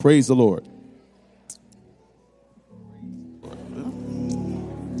Praise the Lord.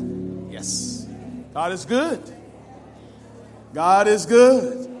 Yes. God is good. God is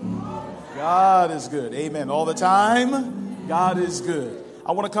good. God is good. Amen. All the time, God is good.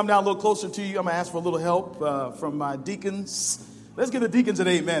 I want to come down a little closer to you. I'm going to ask for a little help from my deacons. Let's give the deacons an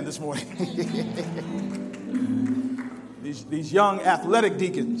amen this morning. these young athletic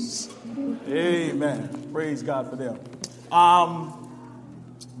deacons. Amen. Praise God for them.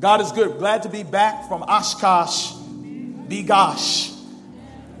 God is good. Glad to be back from Oshkosh, Begosh,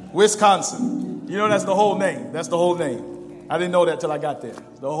 Wisconsin. You know, that's the whole name. That's the whole name. I didn't know that till I got there.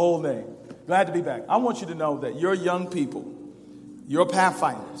 The whole name. Glad to be back. I want you to know that your young people, your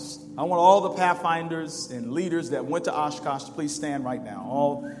pathfinders. I want all the pathfinders and leaders that went to Oshkosh to please stand right now.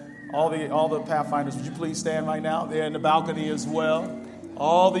 All the pathfinders, would you please stand right now? They're in the balcony as well.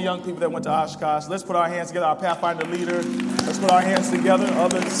 All the young people that went to Oshkosh, let's put our hands together. Our pathfinder leader, let's put our hands together.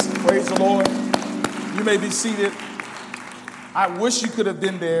 Others, praise the Lord. You may be seated. I wish you could have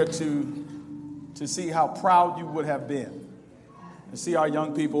been there to see how proud you would have been. To see our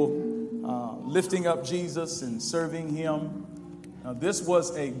young people lifting up Jesus and serving him. This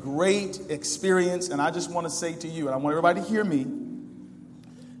was a great experience, and I just want to say to you, and I want everybody to hear me,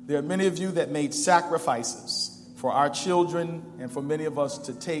 there are many of you that made sacrifices for our children and for many of us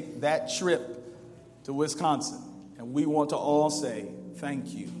to take that trip to Wisconsin. And we want to all say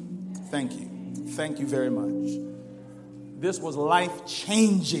thank you. Thank you. Thank you very much. This was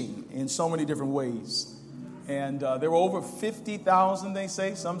life-changing in so many different ways. And there were over 50,000, they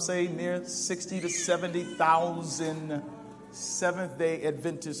say. Some say near 60 to 70,000 Seventh-day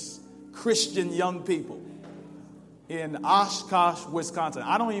Adventist Christian young people in Oshkosh, Wisconsin.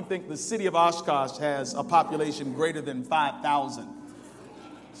 I don't even think the city of Oshkosh has a population greater than 5,000.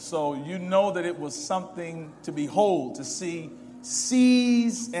 So you know that it was something to behold, to see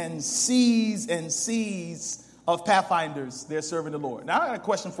seas and seas and seas of pathfinders there serving the Lord. Now, I got a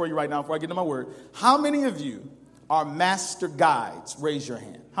question for you right now before I get into my word. How many of you are master guides? Raise your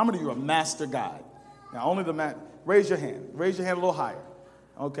hand. How many of you are master guide? Now, only the raise your hand. Raise your hand a little higher.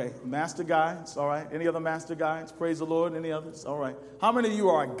 Okay, master guides, all right. Any other master guides? Praise the Lord. Any others? All right. How many of you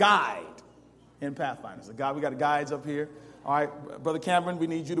are a guide in Pathfinders? A guide. We got guides up here. All right, Brother Cameron, we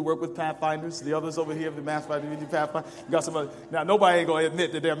need you to work with Pathfinders. The others over here, the master guide, we need Pathfinders. You got some other. Now, nobody ain't going to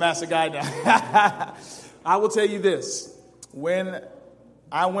admit that they're a master guide now. I will tell you this. When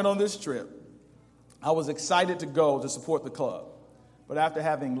I went on this trip, I was excited to go to support the club. But after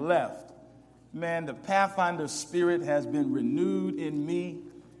having left, man, the Pathfinder spirit has been renewed in me.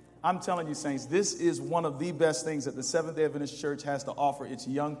 I'm telling you, saints, this is one of the best things that the Seventh-day Adventist Church has to offer its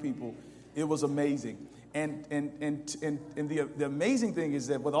young people. It was amazing. And the amazing thing is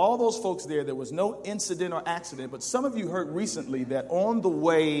that with all those folks there was no incident or accident. But some of you heard recently that on the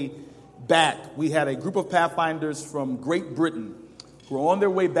way back, we had a group of Pathfinders from Great Britain who were on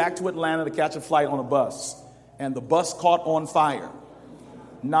their way back to Atlanta to catch a flight on a bus. And the bus caught on fire.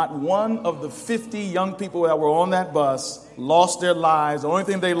 Not one of the 50 young people that were on that bus lost their lives. The only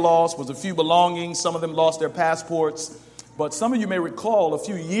thing they lost was a few belongings. Some of them lost their passports. But some of you may recall a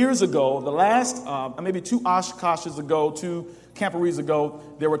few years ago, the last, maybe 2 Oshkoshes ago, 2 Camporees ago,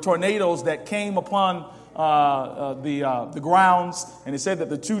 there were tornadoes that came upon the grounds. And it said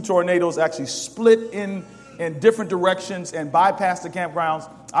that the 2 tornadoes actually split in different directions and bypassed the campgrounds.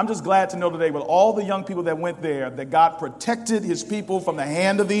 I'm just glad to know today with all the young people that went there that God protected his people from the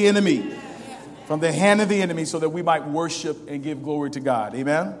hand of the enemy. From the hand of the enemy so that we might worship and give glory to God.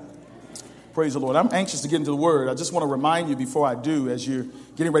 Amen? Praise the Lord. I'm anxious to get into the word. I just want to remind you before I do, as you're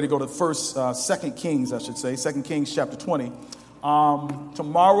getting ready to go to 2 Kings, I should say, 2 Kings chapter 20.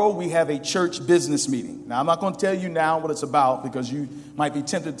 Tomorrow we have a church business meeting. Now, I'm not going to tell you now what it's about because you might be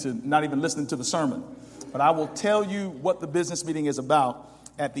tempted to not even listen to the sermon. But I will tell you what the business meeting is about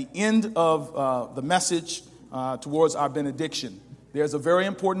at the end of the message towards our benediction. There's a very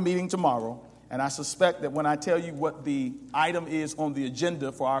important meeting tomorrow, and I suspect that when I tell you what the item is on the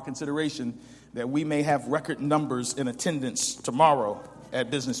agenda for our consideration, that we may have record numbers in attendance tomorrow at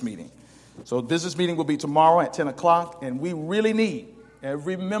business meeting. So business meeting will be tomorrow at 10 o'clock, and we really need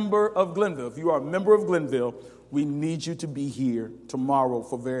every member of Glenville. If you are a member of Glenville, we need you to be here tomorrow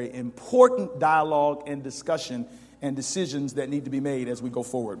for very important dialogue and discussion and decisions that need to be made as we go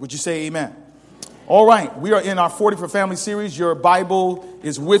forward. Would you say amen? All right. We are in our 40 for Family series. Your Bible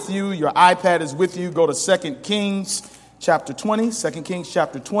is with you. Your iPad is with you. Go to 2 Kings chapter 20. 2 Kings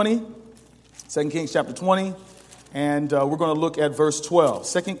chapter 20. 2 Kings chapter 20. And we're going to look at verse 12.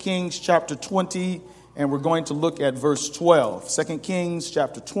 2 Kings chapter 20. And we're going to look at verse 12. 2 Kings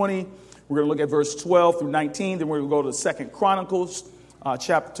chapter 20. We're going to look at verse 12 through 19. Then we're going to go to 2 Chronicles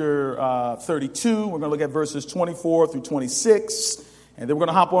chapter 32. We're going to look at verses 24 through 26. And then we're going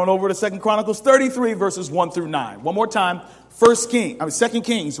to hop on over to 2 Chronicles 33, verses 1 through 9. One more time. 2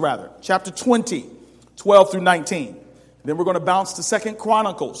 Kings, chapter 20, 12 through 19. Then we're going to bounce to 2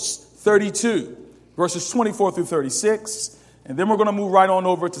 Chronicles 32, verses 24 through 36. And then we're going to move right on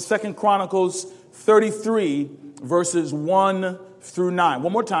over to 2 Chronicles 33, verses 1 through 9.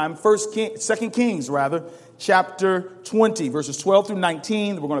 One more time. 2 Kings, chapter 20, verses 12 through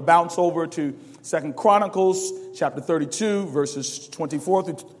 19. We're going to bounce over to 2 Chronicles chapter 32, verses 24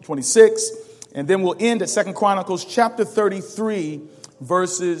 through 26. And then we'll end at 2 Chronicles chapter 33,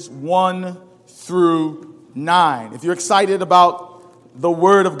 verses 1 through 9. If you're excited about the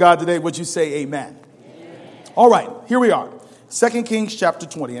word of God today, would you say amen? All right, here we are. 2 Kings chapter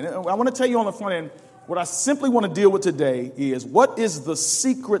 20. And I want to tell you on the front end, what I simply want to deal with today is, what is the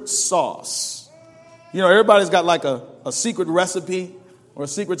secret sauce? You know, everybody's got like a secret recipe or a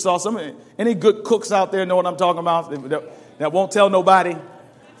secret sauce. Any good cooks out there know what I'm talking about? That won't tell nobody.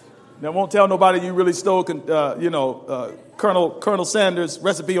 That won't tell nobody you really stole, Colonel Sanders'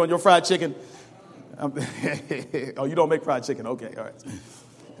 recipe on your fried chicken. Oh, you don't make fried chicken? Okay, all right.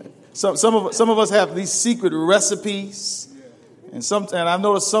 Some of us have these secret recipes, and I've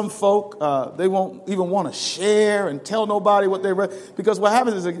noticed some folk they won't even want to share and tell nobody what they read, because what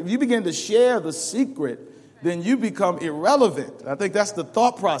happens is, if you begin to share the secret, then you become irrelevant. I think that's the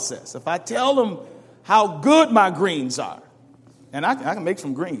thought process. If I tell them how good my greens are, and I can make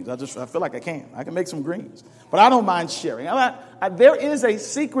some greens. I feel like I can make some greens, but I don't mind sharing. There is a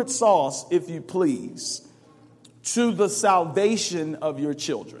secret sauce, if you please, to the salvation of your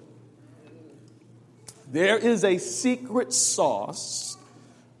children. There is a secret sauce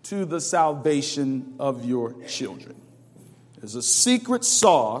to the salvation of your children. There's a secret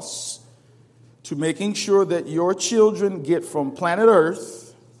sauce to making sure that your children get from planet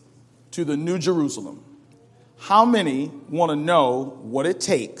Earth to the New Jerusalem. How many want to know what it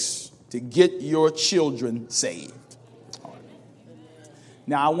takes to get your children saved? All right.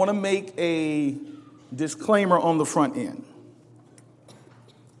 Now, I want to make a disclaimer on the front end.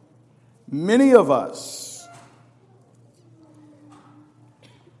 Many of us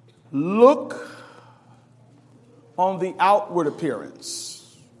look on the outward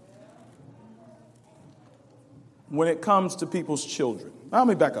appearance when it comes to people's children. Let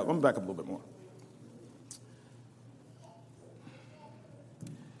me back up. I'm going to back up a little bit more.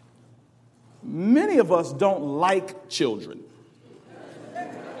 Many of us don't like children.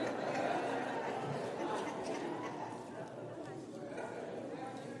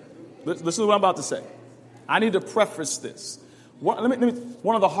 Listen to what I'm about to say. I need to preface this.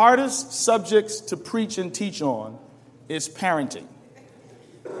 One of the hardest subjects to preach and teach on is parenting.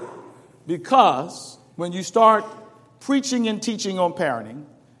 Because when you start preaching and teaching on parenting,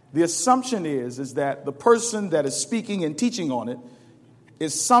 the assumption is that the person that is speaking and teaching on it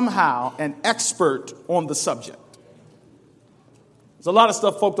is somehow an expert on the subject. There's a lot of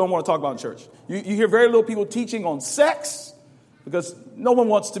stuff folk don't want to talk about in church. You hear very little people teaching on sex, because no one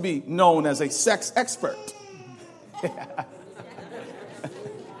wants to be known as a sex expert.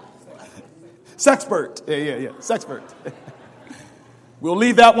 Sexpert. Yeah. Sexpert. We'll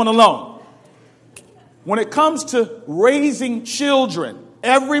leave that one alone. When it comes to raising children,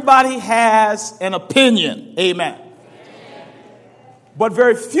 everybody has an opinion. Amen. But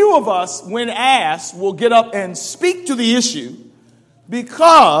very few of us, when asked, will get up and speak to the issue,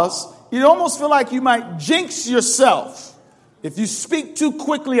 because you almost feel like you might jinx yourself if you speak too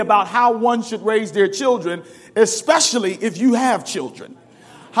quickly about how one should raise their children, especially if you have children.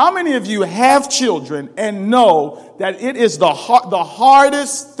 How many of you have children and know that it is the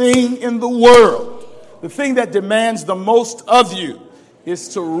hardest thing in the world, the thing that demands the most of you, is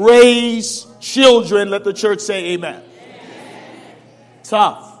to raise children? Let the church say amen.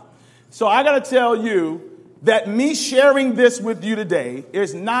 Tough. So I got to tell you that me sharing this with you today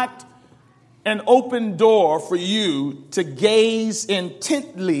is not an open door for you to gaze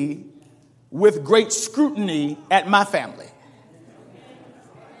intently with great scrutiny at my family.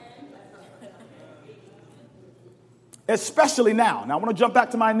 Especially now. Now I want to jump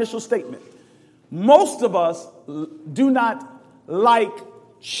back to my initial statement. Most of us do not like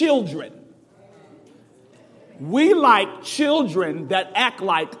children. We like children that act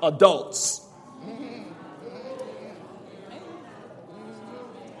like adults.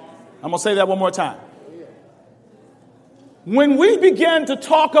 I'm going to say that one more time. When we begin to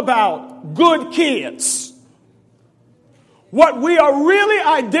talk about good kids, what we are really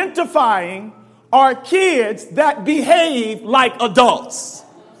identifying are kids that behave like adults.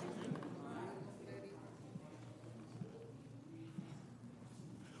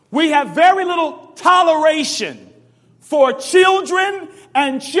 We have very little toleration for children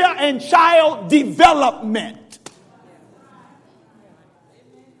and child development.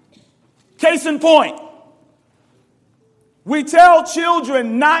 Case in point, we tell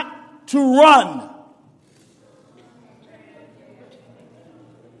children not to run.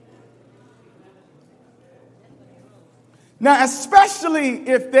 Now, especially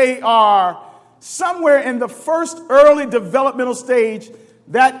if they are somewhere in the first early developmental stage,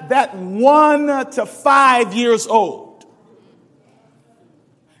 that 1 to 5 years old.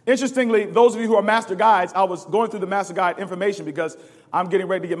 Interestingly, those of you who are master guides, I was going through the master guide information because I'm getting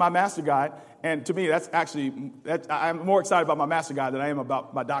ready to get my master guide. And to me, I'm more excited about my master guide than I am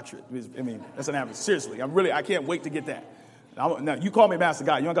about my doctorate. I mean, that's an average. Seriously, I can't wait to get that. Now, you call me master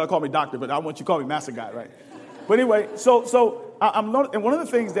guide. You don't got to call me doctor, but I want you to call me master guide, right? But anyway, and one of the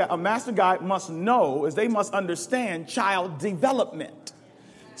things that a master guide must know is they must understand child development.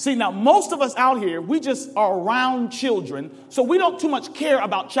 See, now, most of us out here, we just are around children, so we don't too much care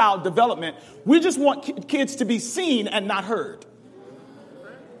about child development. We just want kids to be seen and not heard.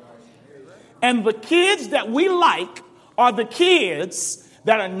 And the kids that we like are the kids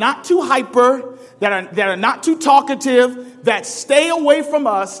that are not too hyper, that are not too talkative, that stay away from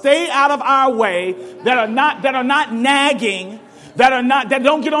us, stay out of our way, that are not nagging, that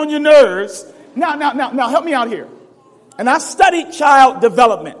don't get on your nerves. Now, help me out here. And I studied child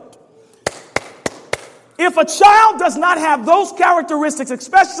development. If a child does not have those characteristics,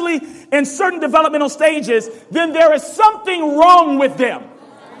 especially in certain developmental stages, then there is something wrong with them.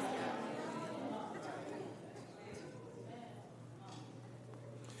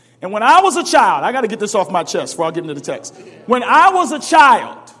 And when I was a child, I got to get this off my chest before I get into the text. When I was a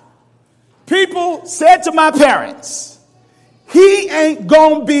child, people said to my parents, he ain't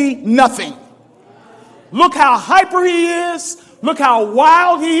gonna be nothing. Look how hyper he is. Look how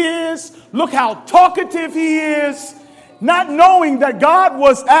wild he is. Look how talkative he is. Not knowing that God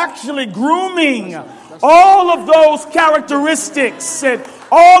was actually grooming all of those characteristics and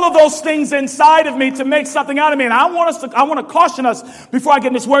all of those things inside of me to make something out of me. And I want to caution us before I get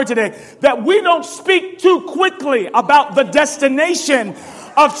in this word today that we don't speak too quickly about the destination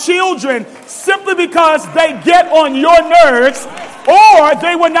of children simply because they get on your nerves or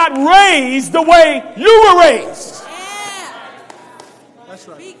they were not raised the way you were raised. That's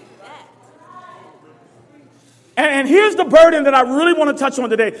right. And here's the burden that I really want to touch on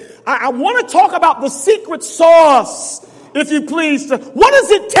today. I want to talk about the secret sauce, if you please. What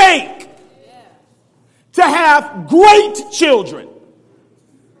does it take to have great children?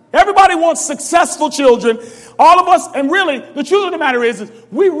 Everybody wants successful children. All of us, and really, the truth of the matter is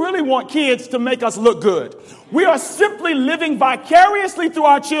we really want kids to make us look good. We are simply living vicariously through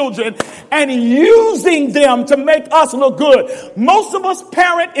our children and using them to make us look good. Most of us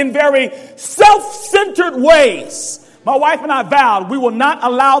parent in very self-centered ways. My wife and I vowed we will not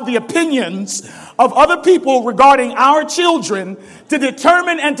allow the opinions of other people regarding our children to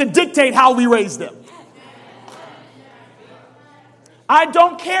determine and to dictate how we raise them. I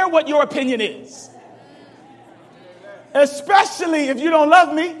don't care what your opinion is, especially if you don't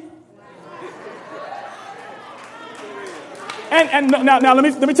love me. And now let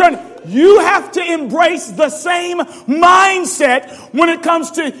me turn. You have to embrace the same mindset when it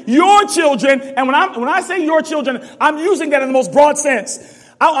comes to your children. And when I say your children, I'm using that in the most broad sense.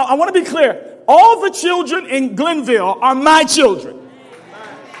 I want to be clear. All the children in Glenville are my children.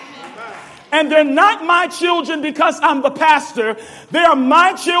 And they're not my children because I'm the pastor. They are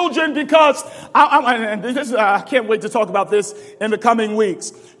my children because I can't wait to talk about this in the coming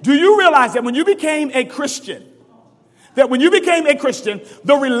weeks. Do you realize that when you became a Christian, the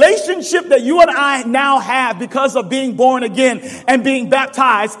relationship that you and I now have because of being born again and being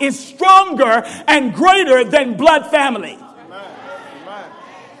baptized is stronger and greater than blood family.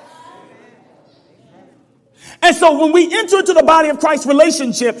 And so when we enter into the body of Christ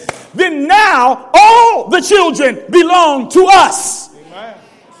relationship, then now all the children belong to us. Amen.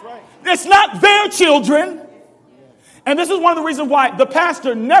 That's right. It's not their children. And this is one of the reasons why the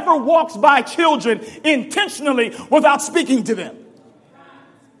pastor never walks by children intentionally without speaking to them.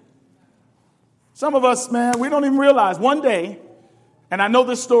 Some of us, man, we don't even realize one day, and I know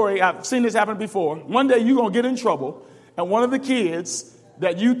this story, I've seen this happen before, one day you're going to get in trouble, and one of the kids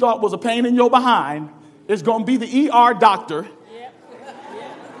that you thought was a pain in your behind is going to be the ER doctor.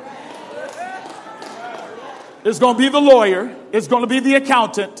 It's going to be the lawyer. It's going to be the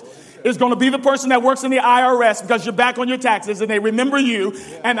accountant. It's going to be the person that works in the IRS because you're back on your taxes and they remember you.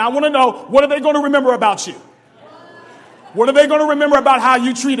 And I want to know, what are they going to remember about you? What are they going to remember about how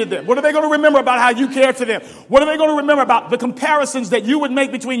you treated them? What are they going to remember about how you cared for them? What are they going to remember about the comparisons that you would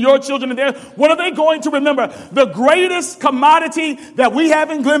make between your children and theirs? What are they going to remember? The greatest commodity that we have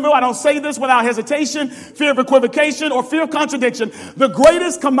in Glenville, I don't say this without hesitation, fear of equivocation, or fear of contradiction. The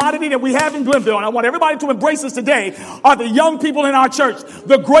greatest commodity that we have in Glenville, and I want everybody to embrace this today, are the young people in our church.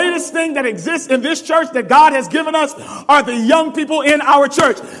 The greatest thing that exists in this church that God has given us are the young people in our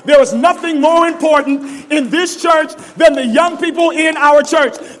church. There is nothing more important in this church than the young people in our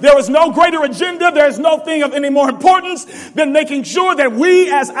church. There is no greater agenda. There is no thing of any more importance than making sure that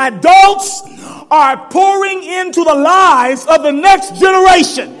we as adults are pouring into the lives of the next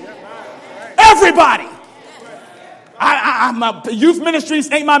generation. Everybody. Youth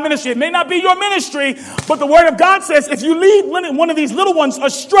ministries ain't my ministry. It may not be your ministry, but the word of God says if you lead one of these little ones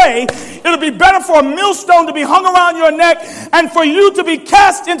astray, it'll be better for a millstone to be hung around your neck and for you to be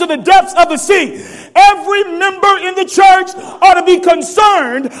cast into the depths of the sea. Every member in the church ought to be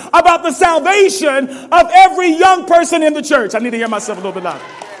concerned about the salvation of every young person in the church. I need to hear myself a little bit louder.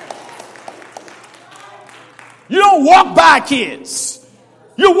 You don't walk by kids.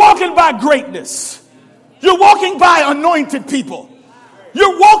 You're walking by greatness. You're walking by anointed people.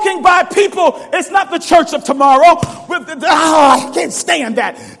 You're walking by people. It's not the church of tomorrow. I can't stand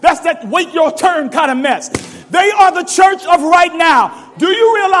that. That's that wait your turn kind of mess. They are the church of right now. Do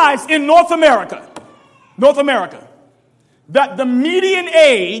you realize in North America, that the median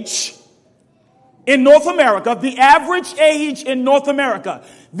age in North America, the average age in North America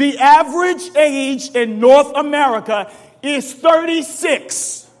is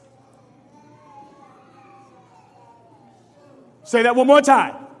 36. Say that one more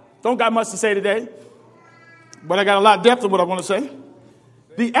time. Don't got much to say today, but I got a lot of depth in what I want to say.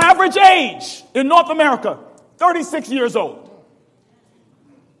 The average age in North America, 36 years old.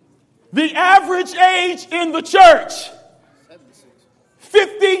 The average age in the church,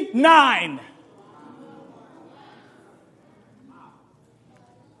 59.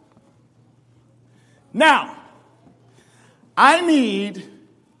 Now, I need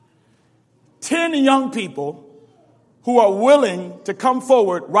 10 young people who are willing to come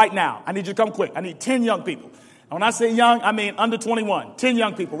forward right now. I need you to come quick. I need 10 young people. And when I say young, I mean under 21. 10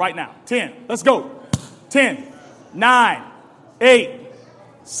 young people right now. 10. Let's go. 10, 9, 8,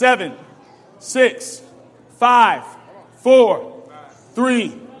 7, 6, 5, 4,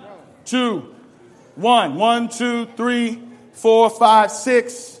 3, 2, 1. 1, 2, 3, 4, 5,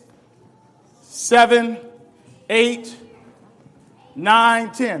 6, 7, 8,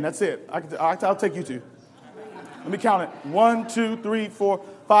 9, 10. That's it. I'll take you two. Let me count it. 1, 2, 3, 4,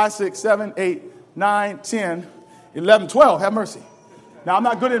 5, 6, 7, 8, 9, 10, 11, 12. Have mercy. Now, I'm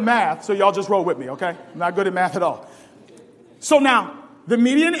not good at math, so y'all just roll with me, okay? I'm not good at math at all. So now, the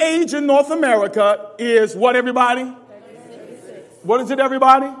median age in North America is what, everybody? 36. What is it,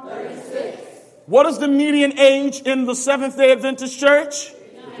 everybody? 36. What is the median age in the Seventh-day Adventist Church?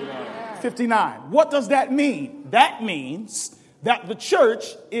 59. What does that mean? That means that the church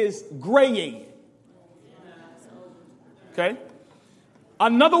is graying. Okay?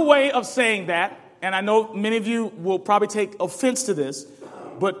 Another way of saying that, and I know many of you will probably take offense to this,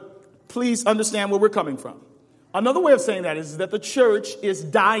 but please understand where we're coming from. Another way of saying that is that the church is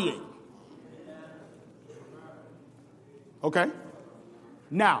dying. Okay?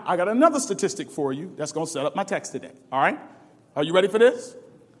 Now, I got another statistic for you that's going to set up my text today. All right? Are you ready for this?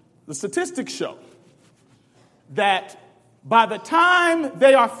 The statistics show that by the time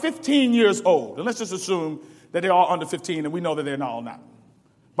they are 15 years old, and let's just assume that they're all under 15, and we know that they're not all now.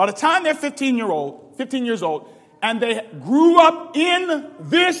 By the time they're 15 years old, and they grew up in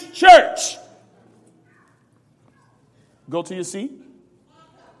this church, go to your seat,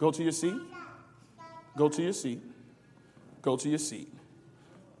 go to your seat, go to your seat, go to your seat,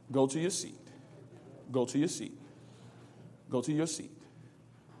 go to your seat, go to your seat, go to your seat,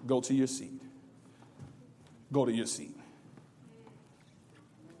 go to your seat, go to your seat.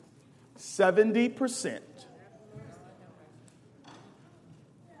 70%.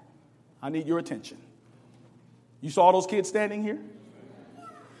 I need your attention. You saw those kids standing here?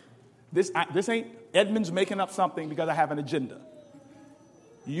 This ain't Edmonds making up something because I have an agenda.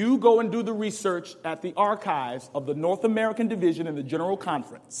 You go and do the research at the archives of the North American Division in the General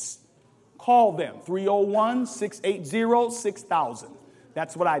Conference. Call them, 301-680-6000.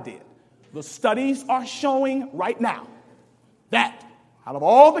 That's what I did. The studies are showing right now that out of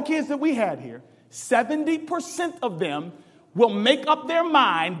all the kids that we had here, 70% of them will make up their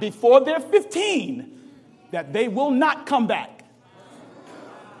mind before they're 15 that they will not come back.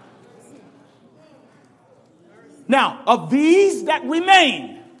 Now, of these that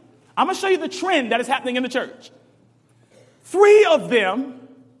remain, I'm going to show you the trend that is happening in the church. 3 of them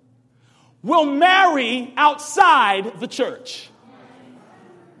will marry outside the church.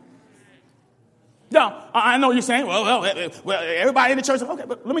 Now, I know you're saying, well, everybody in the church. Okay,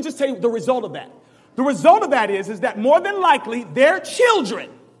 but let me just tell you the result of that. The result of that is that more than likely their children,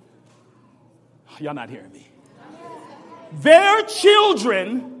 y'all not hearing me, their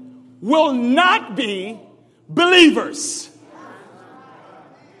children will not be believers.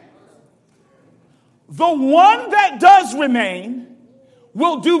 The one that does remain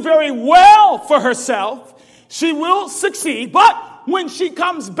will do very well for herself. She will succeed, but when she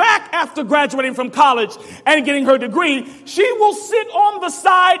comes back after graduating from college and getting her degree, she will sit on the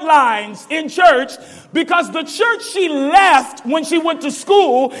sidelines in church because the church she left when she went to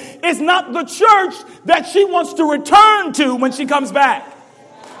school is not the church that she wants to return to when she comes back.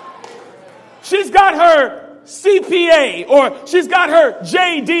 She's got her CPA, or she's got her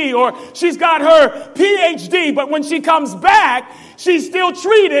JD, or she's got her PhD, but when she comes back, she's still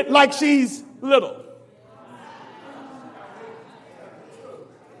treated like she's little.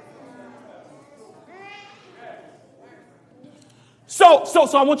 So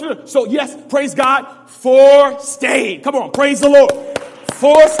I want you to, so yes, praise God, 4 stayed. Come on, praise the Lord.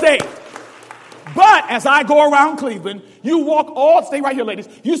 4 stayed. But as I go around Cleveland, you walk all, stay right here, ladies.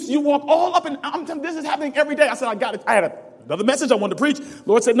 You walk all up, and I'm telling you, this is happening every day. I said, I had another message I wanted to preach.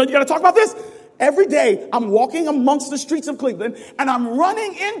 Lord said, no, you got to talk about this. Every day, I'm walking amongst the streets of Cleveland, and I'm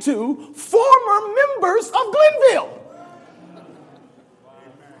running into former members of Glenville.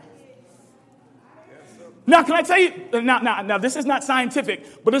 Now, can I tell you, now, this is not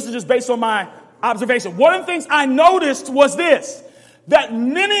scientific, but this is just based on my observation. One of the things I noticed was this, that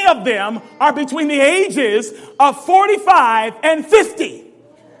many of them are between the ages of 45 and 50.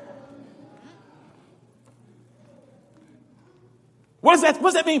 What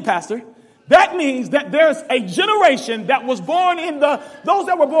does that mean, Pastor? That means that there's a generation that was born in those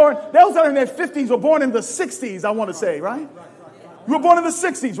that are in their 50s were born in the 60s, I want to say, right? You were born in the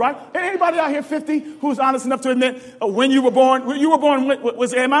 60s, right? And anybody out here 50 who's honest enough to admit when you were born,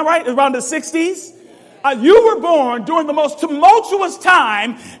 am I right? Around the 60s? You were born during the most tumultuous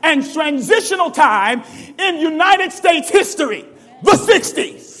time and transitional time in United States history, the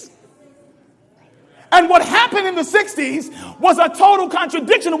 60s. And what happened in the 60s was a total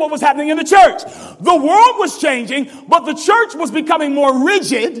contradiction of what was happening in the church. The world was changing, but the church was becoming more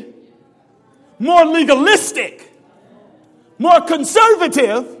rigid, more legalistic, more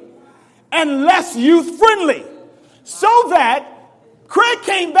conservative, and less youth-friendly. So that Craig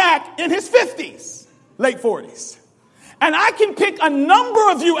came back in his 50s, late 40s. And I can pick a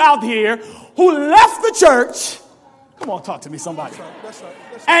number of you out here who left the church. Come on, talk to me, somebody. That's right.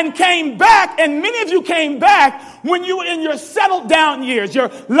 And came back, and many of you came back when you were in your settled down years, your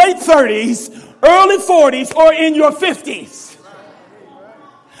late 30s, early 40s, or in your 50s.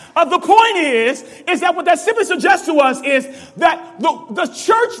 The point is that what that simply suggests to us is that the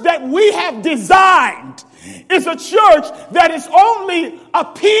church that we have designed is a church that is only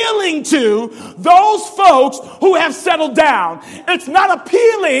appealing to those folks who have settled down. It's not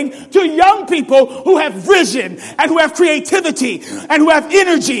appealing to young people who have vision and who have creativity and who have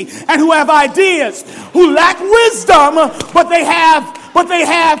energy and who have ideas, who lack wisdom, but they have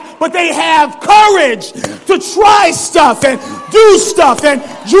courage to try stuff and do stuff and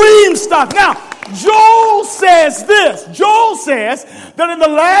dream stuff. Now, Joel says this. Joel says that in the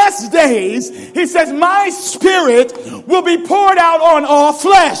last days, he says, my spirit will be poured out on all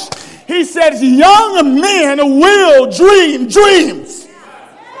flesh. He says, young men will dream dreams.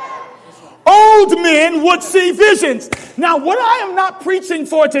 Old men would see visions. Now, what I am not preaching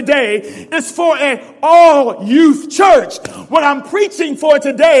for today is for an all-youth church. What I'm preaching for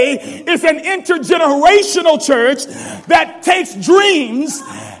today is an intergenerational church that takes dreams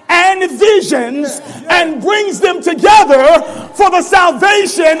and visions and brings them together for the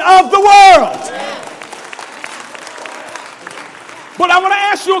salvation of the world. But I want to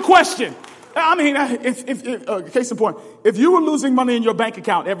ask you a question. I mean, case in point, if you were losing money in your bank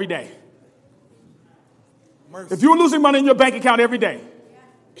account every day, if you were losing money in your bank account every day,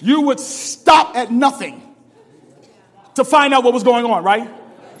 you would stop at nothing to find out what was going on, right?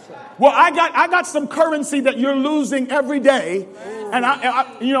 Well, I got some currency that you're losing every day, and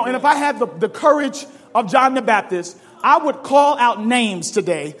and if I had the courage of John the Baptist, I would call out names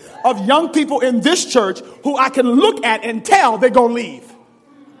today of young people in this church who I can look at and tell they're gonna leave.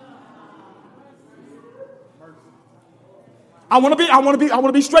 I want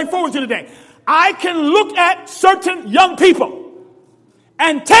to be straightforward to you today. I can look at certain young people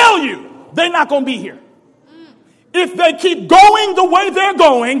and tell you they're not going to be here. If they keep going the way they're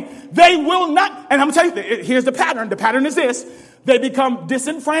going, They will not, and I'm going to tell you, here's the pattern. The pattern is this. They become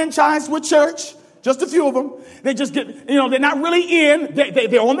disenfranchised with church, just a few of them. They just get, they're not really in.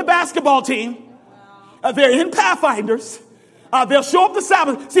 They're on the basketball team. They're in Pathfinders. They'll show up the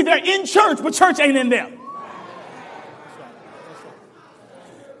Sabbath. See, they're in church, but church ain't in them.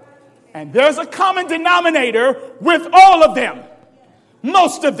 And there's a common denominator with all of them.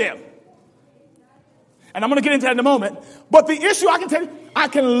 Most of them. And I'm going to get into that in a moment. But the issue, I can tell you, I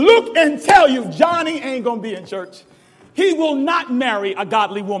can look and tell you, Johnny ain't going to be in church. He will not marry a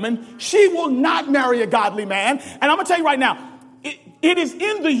godly woman. She will not marry a godly man. And I'm going to tell you right now, it is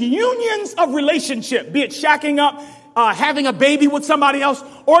in the unions of relationship, be it shacking up, having a baby with somebody else,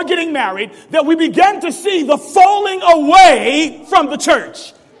 or getting married, that we begin to see the falling away from the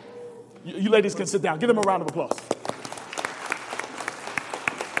church. You ladies can sit down. Give them a round of applause.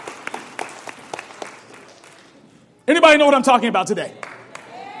 Anybody know what I'm talking about today?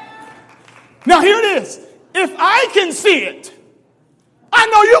 Now here it is. If I can see it, I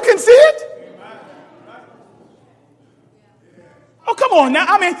know you can see it. Oh, come on now.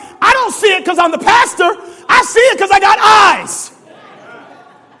 I mean, I don't see it because I'm the pastor. I see it because I got eyes.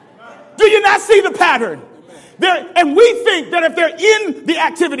 Do you not see the pattern? And we think that if they're in the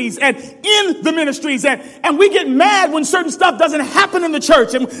activities and in the ministries and we get mad when certain stuff doesn't happen in the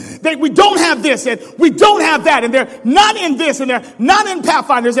church and we don't have this and we don't have that and they're not in this and they're not in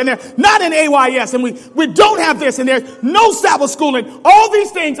Pathfinders and they're not in AYS and we don't have this and there's no Sabbath school and all these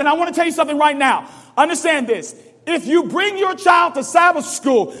things. And I want to tell you something right now. Understand this. If you bring your child to Sabbath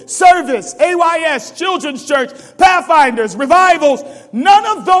school, service, AYS, children's church, Pathfinders, revivals,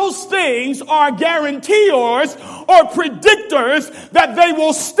 none of those things are guarantors or predictors that they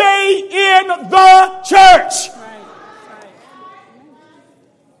will stay in the church.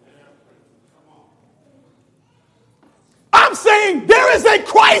 I'm saying there is a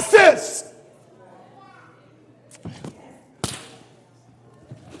crisis.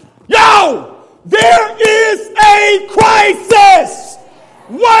 Yo! There is a crisis.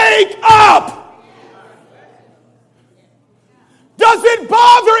 Wake up. Does it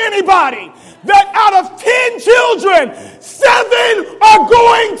bother anybody that out of 10 children, 7 are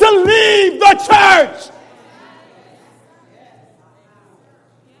going to leave the church?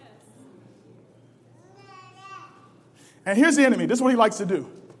 And here's the enemy. This is what he likes to do.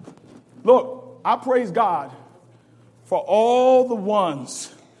 Look, I praise God for all the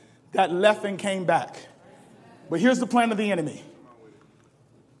ones that left and came back. But here's the plan of the enemy.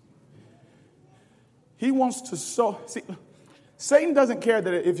 He wants to sow. See, Satan doesn't care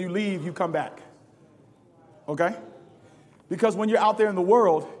that if you leave, you come back. Okay? Because when you're out there in the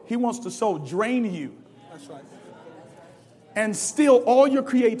world, he wants to so drain you. That's right. And steal all your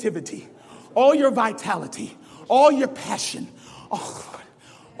creativity, all your vitality, all your passion,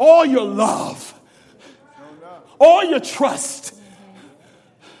 all your love, all your trust.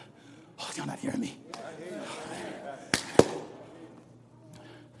 Y'all not hearing me?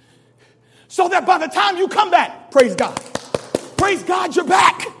 So that by the time you come back, praise God, you're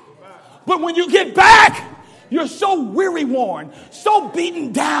back. But when you get back, you're so weary worn, so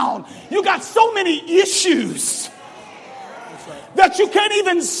beaten down. You got so many issues that you can't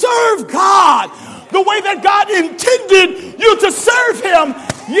even serve God the way that God intended you to serve him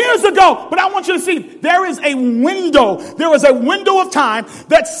years ago. But I want you to see, there is a window. There is a window of time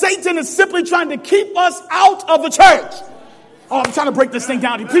that Satan is simply trying to keep us out of the church. Oh, I'm trying to break this thing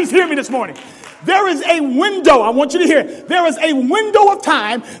down. Please hear me this morning. There is a window. I want you to hear. There is a window of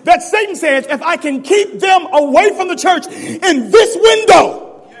time that Satan says, if I can keep them away from the church in this window,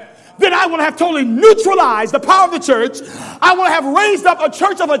 then I will have totally neutralized the power of the church. I will have raised up a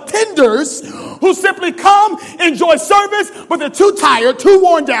church of attenders who simply come, enjoy service, but they're too tired, too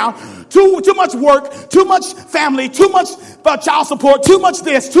worn down, too much work, too much family, too much child support, too much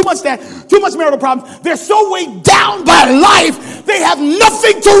this, too much that, too much marital problems. They're so weighed down by life, they have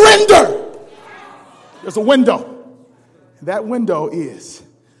nothing to render. There's a window. That window is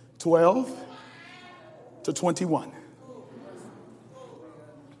 12 to 21.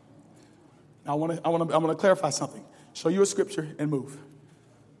 Now, I want to clarify something. Show you a scripture and move.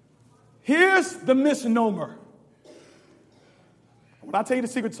 Here's the misnomer. When I tell you the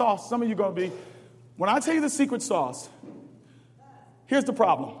secret sauce, some of you are going to be, when I tell you the secret sauce, here's the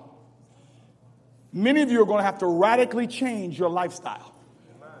problem. Many of you are going to have to radically change your lifestyle.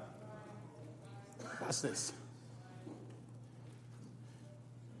 Watch this.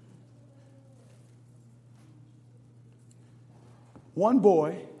 One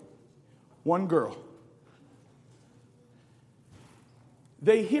boy, one girl.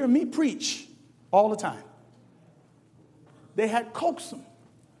 They hear me preach all the time. They had coaxed them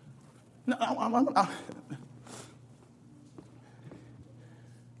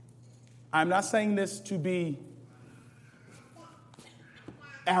I'm not saying this to be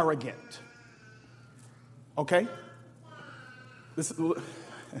arrogant. Okay?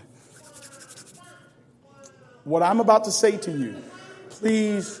 What I'm about to say to you,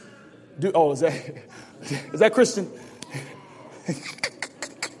 please do. Oh, is that Christian?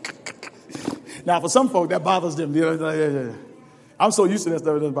 Now, for some folk, that bothers them. You know, I'm so used to that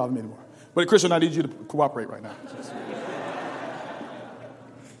stuff, it doesn't bother me anymore. But Christian, I need you to cooperate right now.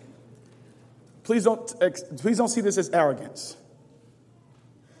 Please don't see this as arrogance.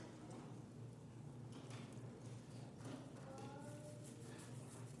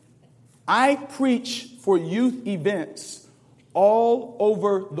 I preach for youth events all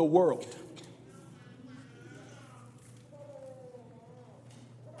over the world.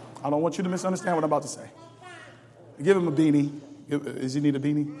 I don't want you to misunderstand what I'm about to say. Give him a beanie. Does he need a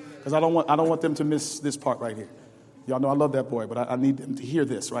beanie? Because I don't want them to miss this part right here. Y'all know I love that boy, but I need them to hear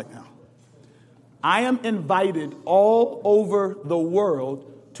this right now. I am invited all over the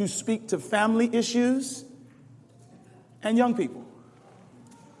world to speak to family issues and young people.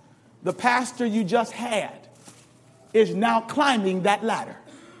 The pastor you just had is now climbing that ladder.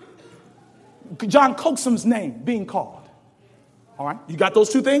 John Coxum's name being called. All right, you got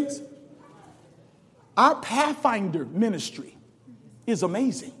those two things? Our Pathfinder ministry is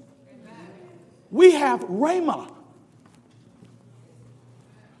amazing. We have Rhema,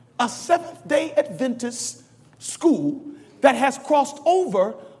 a Seventh-day Adventist school that has crossed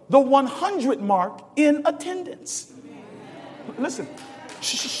over the 100 mark in attendance. Listen.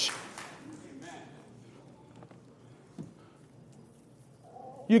 Shh.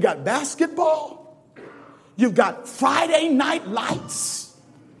 You got basketball. You've got Friday night lights.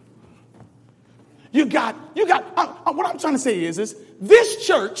 You got. What I'm trying to say is this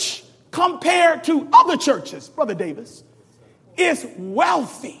church, compared to other churches, Brother Davis, is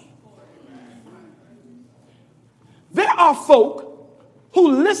wealthy. There are folk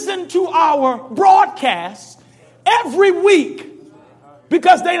who listen to our broadcasts every week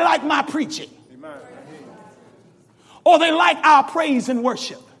because they like my preaching. Or they like our praise and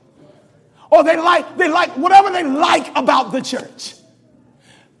worship. Or they like whatever they like about the church.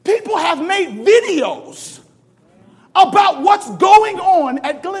 People have made videos about what's going on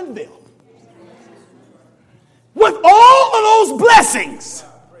at Glenville. With all of those blessings,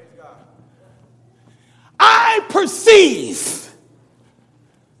 I perceive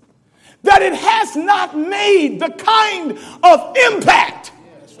that it has not made the kind of impact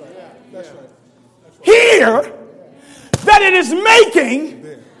here that it is making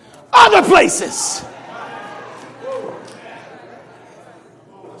other places.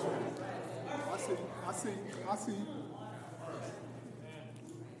 I see.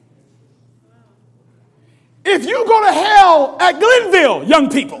 If you go to hell at Glenville, young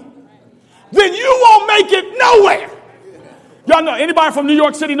people, then you won't make it nowhere. Y'all know, anybody from New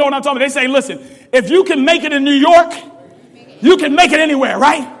York City know what I'm talking about? They say, listen, if you can make it in New York, you can make it anywhere,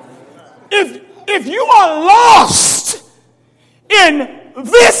 right? If you are lost in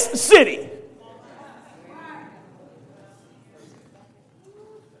this city,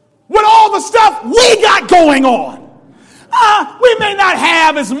 with all the stuff we got going on, we may not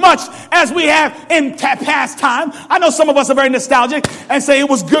have as much as we have in past time. I know some of us are very nostalgic and say it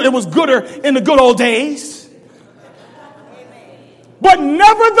was good. It was gooder in the good old days. But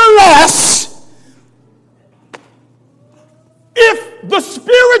nevertheless, if the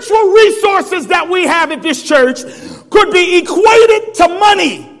spiritual resources that we have at this church could be equated to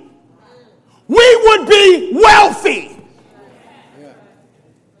money, we would be wealthy.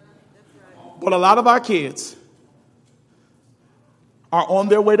 But a lot of our kids are on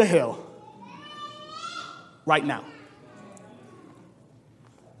their way to hell right now.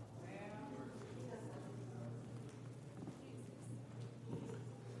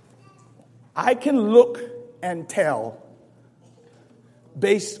 I can look and tell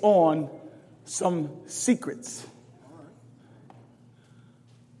based on some secrets.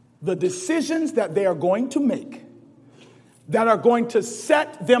 The decisions that they are going to make that are going to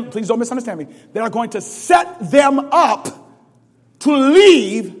set them, please don't misunderstand me, that are going to set them up to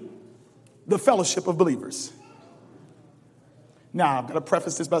leave the fellowship of believers. Now, I've got to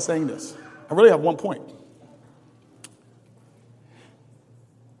preface this by saying this. I really have one point.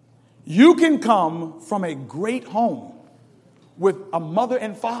 You can come from a great home with a mother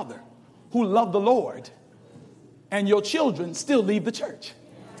and father who love the Lord, and your children still leave the church.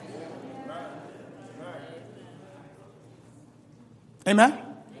 Amen?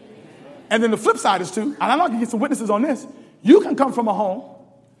 And then the flip side is too, and I'm not going to get some witnesses on this. You can come from a home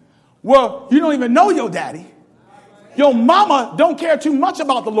Well, you don't even know your daddy. Your mama don't care too much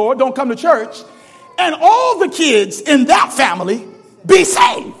about the Lord, don't come to church. And all the kids in that family be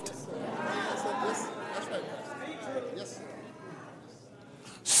saved.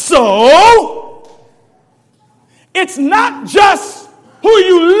 So, it's not just who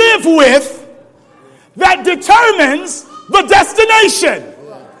you live with that determines the destination.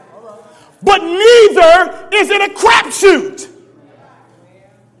 But neither is it a crapshoot.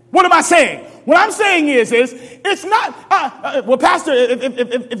 What am I saying? What I'm saying is it's not, well, Pastor,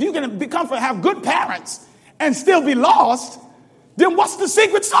 if you can have good parents and still be lost, then what's the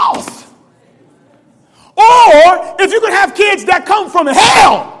secret sauce? Or if you could have kids that come from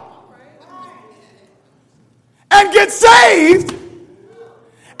hell and get saved,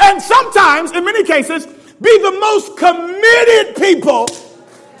 and sometimes, in many cases, be the most committed people.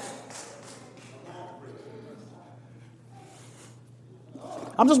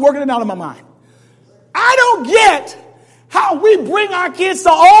 I'm just working it out in my mind. I don't get how we bring our kids to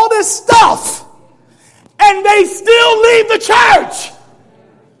all this stuff and they still leave the church.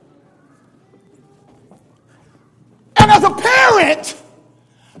 And as a parent,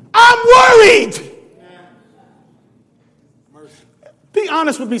 I'm worried. Be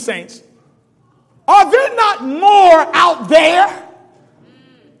honest with me, saints. Are there not more out there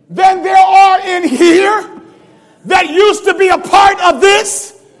than there are in here that used to be a part of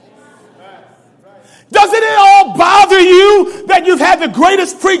this? Doesn't it all bother you that you've had the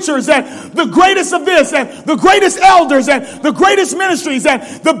greatest preachers and the greatest of this and the greatest elders and the greatest ministries and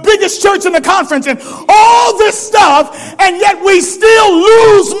the biggest church in the conference and all this stuff, and yet we still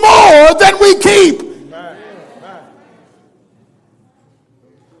lose more than we keep?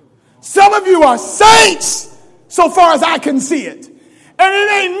 Some of you are saints so far as I can see it, and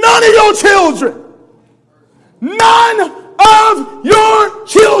it ain't none of your children. None of your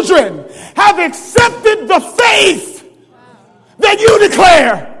children have accepted the faith that you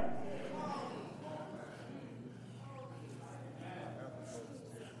declare.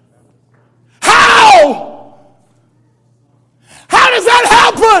 How? How does that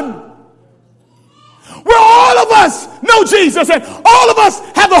happen? Where all of us know Jesus and all of us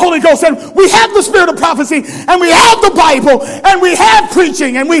have the Holy Ghost and we have the spirit of prophecy and we have the Bible and we have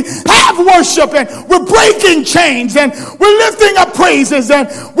preaching and we have worship and we're breaking chains and we're lifting up praises and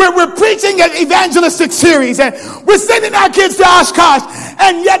we're preaching an evangelistic series and we're sending our kids to Oshkosh,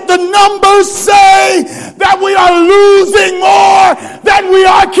 and yet the numbers say that we are losing more than we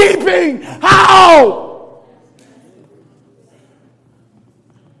are keeping. How?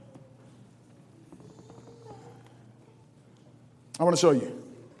 I want to show you.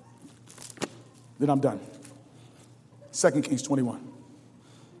 Then I'm done. 2 Kings 21.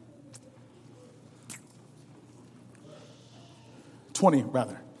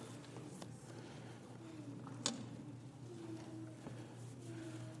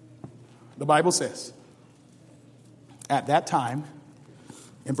 The Bible says, at that time,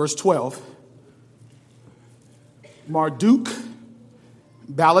 in verse 12, Marduk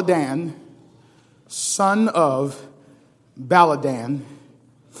Baladan, son of Baladan,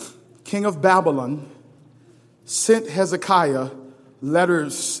 king of Babylon, sent Hezekiah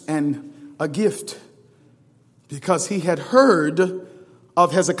letters and a gift because he had heard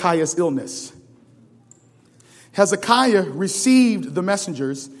of Hezekiah's illness. Hezekiah received the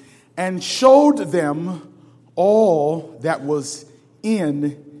messengers and showed them all that was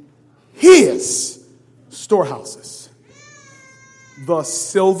in his storehouses: the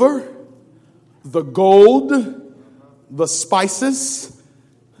silver, the gold, the spices,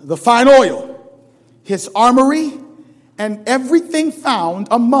 the fine oil, his armory, and everything found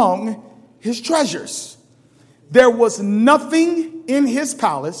among his treasures. There was nothing in his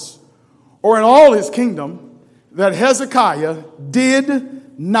palace or in all his kingdom that Hezekiah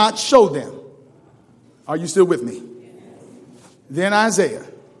did not show them. Are you still with me? Then Isaiah,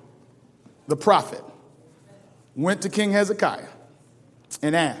 the prophet, went to King Hezekiah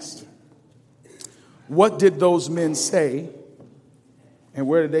and asked, what did those men say, and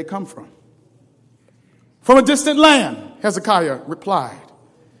where did they come from? From a distant land, Hezekiah replied.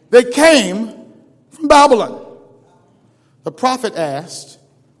 They came from Babylon. The prophet asked,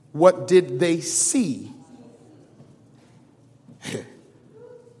 what did they see?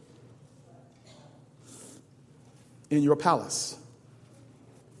 In your palace.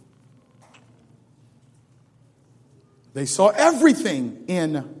 They saw everything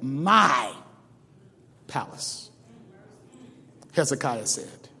in my palace. Hezekiah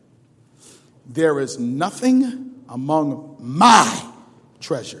said, there is nothing among my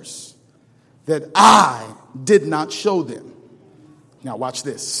treasures that I did not show them. Now watch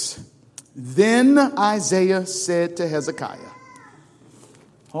this. Then Isaiah said to Hezekiah,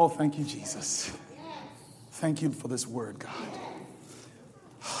 oh, thank you, Jesus. Thank you for this word, God.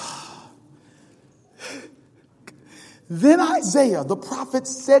 Then Isaiah, the prophet,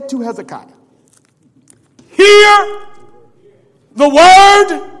 said to Hezekiah, hear the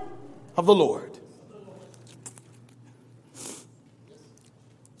word of the Lord.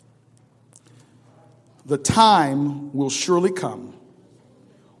 The time will surely come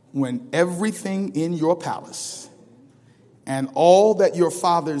when everything in your palace and all that your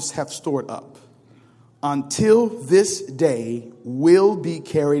fathers have stored up until this day will be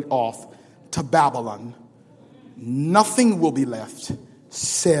carried off to Babylon. Nothing will be left,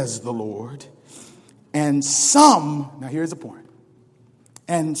 says the Lord. And some, now here's the point.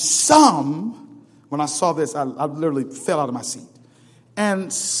 And some, when I saw this, I literally fell out of my seat.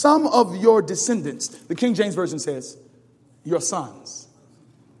 And some of your descendants, the King James Version says, your sons.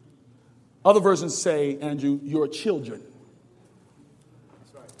 Other versions say, Andrew, your children.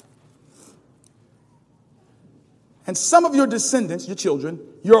 That's right. And some of your descendants, your children,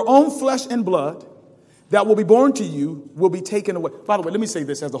 your own flesh and blood, that will be born to you will be taken away. By the way, let me say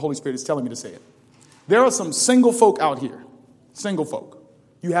this as the Holy Spirit is telling me to say it. There are some single folk out here. Single folk.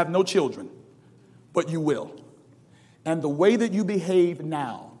 You have no children, but you will. And the way that you behave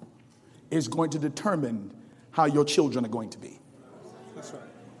now is going to determine how your children are going to be. That's right.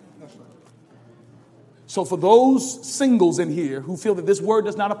 That's right. So for those singles in here who feel that this word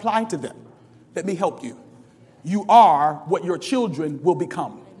does not apply to them, let me help you. You are what your children will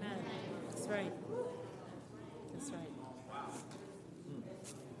become. That's right. That's right.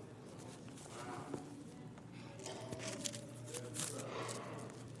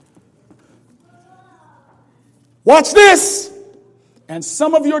 Watch this. And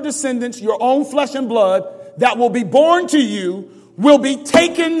some of your descendants, your own flesh and blood, that will be born to you will be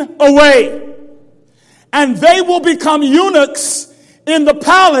taken away. And they will become eunuchs in the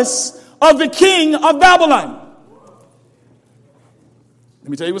palace of the king of Babylon. Let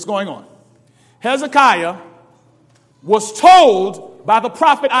me tell you what's going on. Hezekiah was told by the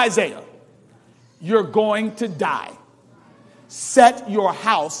prophet Isaiah, you're going to die. Set your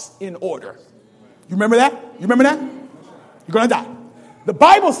house in order. You remember that? You remember that? You're going to die. The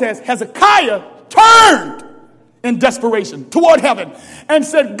Bible says Hezekiah turned in desperation toward heaven and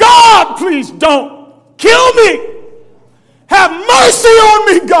said, God, please don't kill me. Have mercy on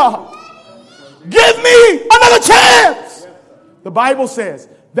me, God. Give me another chance. The Bible says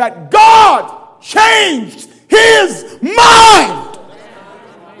that God changed his mind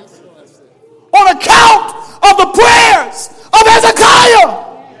on account of the prayers of Hezekiah.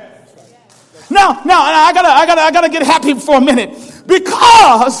 Now, I gotta get happy for a minute,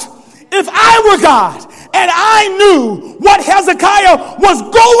 because if I were God and I knew what Hezekiah was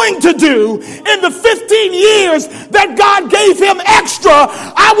going to do in the 15 years that God gave him extra,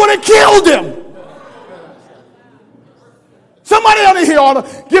 I would have killed him. Somebody on here ought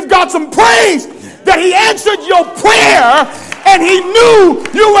to give God some praise that he answered your prayer and he knew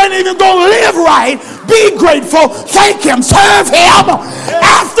you weren't even going to live right. Be grateful. Thank him. Serve him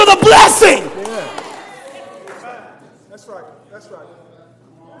after the blessing. That's right. That's right.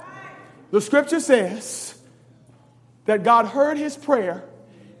 The scripture says that God heard his prayer,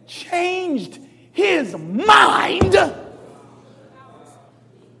 changed his mind,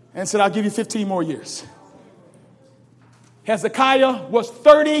 and said, I'll give you 15 more years. Hezekiah was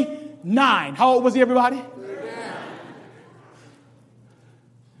 39. How old was he, everybody? 39.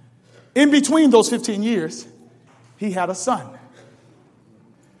 In between those 15 years, he had a son.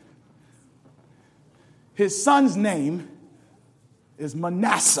 His son's name is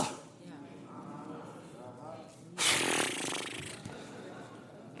Manasseh.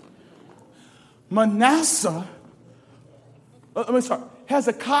 Manasseh, let me start.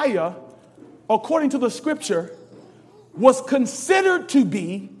 Hezekiah, according to the scripture, was considered to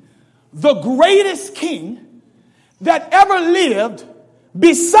be the greatest king that ever lived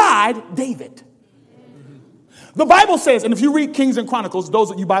beside David. The Bible says, and if you read Kings and Chronicles,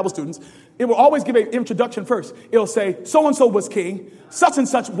 those of you Bible students, it will always give an introduction first. It'll say, so-and-so was king, such and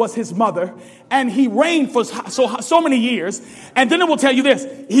such was his mother, and he reigned for so many years. And then it will tell you this,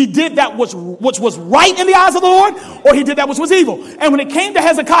 he did that which was right in the eyes of the Lord, or he did that which was evil. And when it came to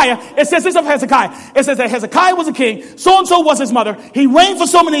Hezekiah, it says this of Hezekiah. It says that Hezekiah was a king, so-and-so was his mother, he reigned for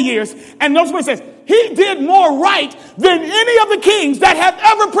so many years. And notice what it says, he did more right than any of the kings that have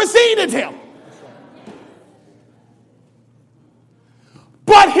ever preceded him.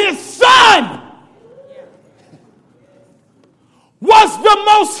 But his son was the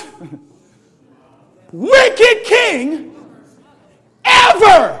most wicked king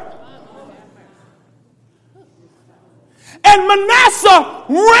ever. And Manasseh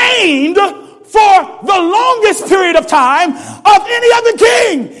reigned for the longest period of time of any other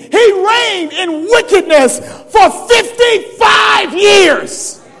king. He reigned in wickedness for 55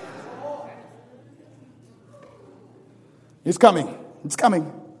 years. It's coming. It's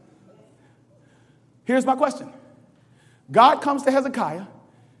coming. Here's my question. God comes to Hezekiah.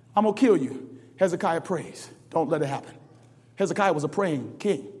 I'm going to kill you. Hezekiah prays. Don't let it happen. Hezekiah was a praying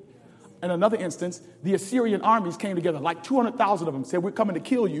king. In another instance, the Assyrian armies came together, like 200,000 of them, said, we're coming to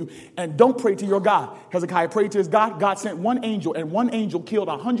kill you, and don't pray to your God. Hezekiah prayed to his God. God sent one angel, and one angel killed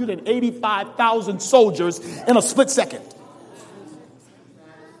 185,000 soldiers in a split second.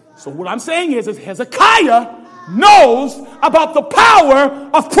 So what I'm saying is Hezekiah knows about the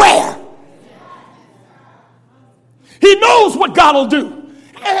power of prayer. He knows what God will do.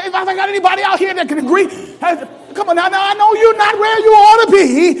 If I got anybody out here that can agree, come on now, I know you're not where you ought to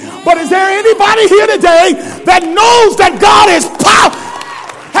be, but is there anybody here today that knows that God is powerful?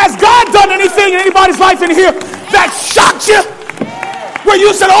 Has God done anything in anybody's life in here that shocked you? Where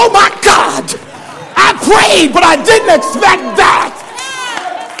you said, oh my God, I prayed, but I didn't expect that.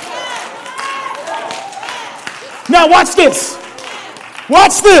 Now watch this.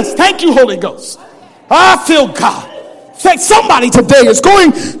 Watch this. Thank you, Holy Ghost. I feel God. Somebody today is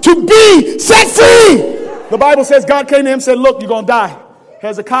going to be set free. The Bible says God came to him and said, look, you're going to die.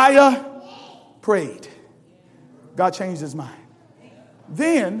 Hezekiah prayed. God changed his mind.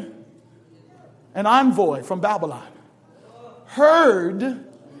 Then an envoy from Babylon heard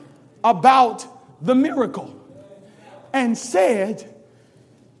about the miracle and said,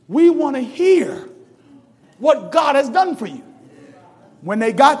 we want to hear what God has done for you. When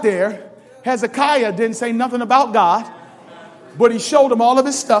they got there, Hezekiah didn't say nothing about God. But he showed him all of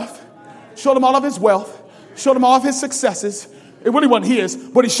his stuff, showed him all of his wealth, showed him all of his successes. It really wasn't his,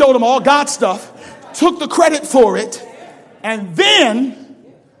 but he showed him all God's stuff, took the credit for it, and then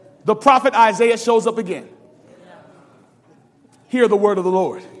the prophet Isaiah shows up again. Hear the word of the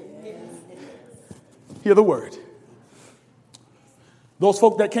Lord. Hear the word. Those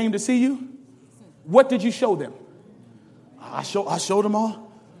folk that came to see you, what did you show them? I showed them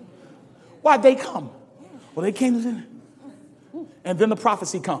all. Why'd they come? Well, they came to see. And then the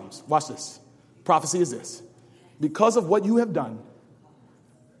prophecy comes. Watch this. Prophecy is this. Because of what you have done,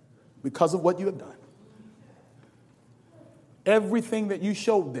 everything that you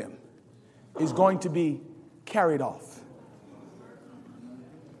showed them is going to be carried off.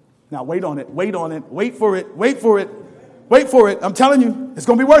 Now wait on it. Wait for it. I'm telling you, it's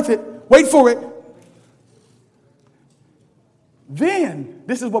going to be worth it. Wait for it. Then,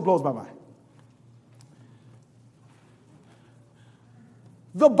 this is what blows my mind.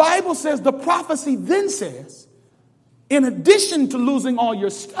 The Bible says, the prophecy then says, in addition to losing all your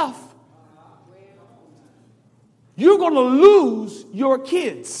stuff, you're going to lose your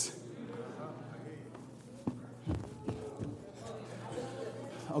kids.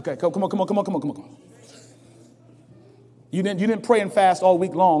 Okay, come on. You didn't pray and fast all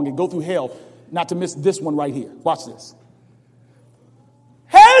week long and go through hell not to miss this one right here. Watch this.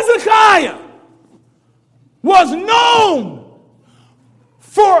 Hezekiah was known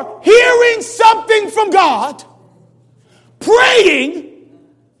for hearing something from God, praying,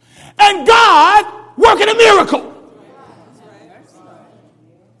 and God working a miracle.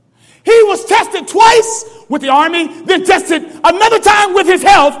 He was tested twice with the army, then tested another time with his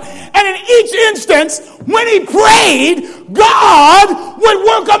health, and in each instance, when he prayed, God would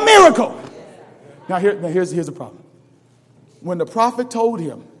work a miracle. Now here's the problem. When the prophet told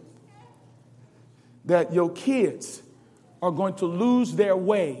him that your kids are going to lose their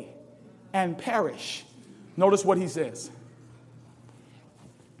way and perish. Notice what he says.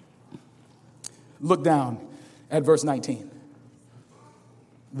 Look down at verse 19.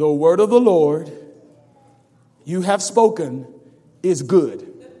 The word of the Lord you have spoken is good.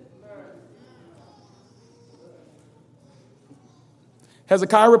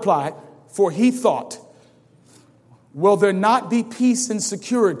 Hezekiah replied, for he thought, will there not be peace and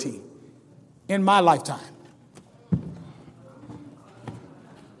security in my lifetime?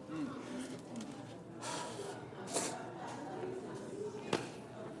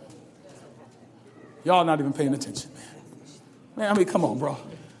 Y'all not even paying attention, man. Man, I mean, come on, bro.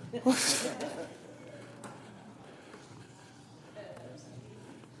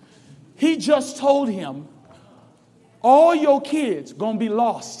 He just told him, all your kids gonna be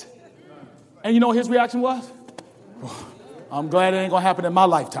lost. And you know what his reaction was? I'm glad it ain't gonna happen in my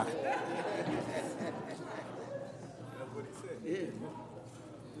lifetime.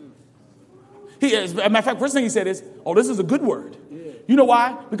 As a matter of fact, first thing he said is, oh, this is a good word. You know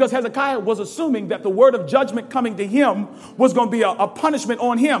why? Because Hezekiah was assuming that the word of judgment coming to him was going to be a punishment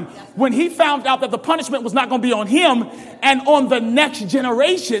on him. When he found out that the punishment was not going to be on him and on the next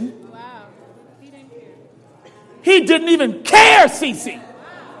generation, Wow. he didn't even care, Cece.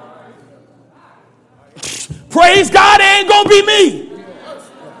 Praise God, it ain't going to be me.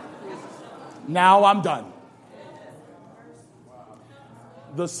 Now I'm done.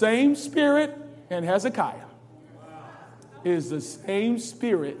 The same spirit in Hezekiah is the same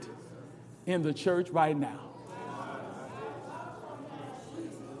spirit in the church right now.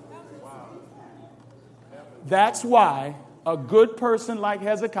 That's why a good person like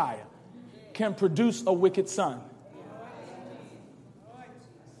Hezekiah can produce a wicked son.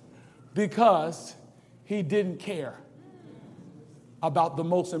 Because he didn't care about the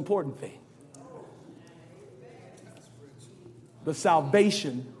most important thing. The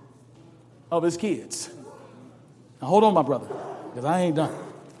salvation of his kids. Now hold on, my brother, because I ain't done.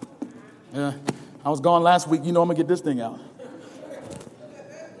 I was gone last week. You know I'm going to get this thing out.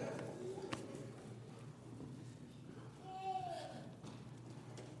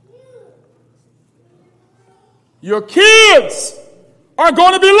 Your kids are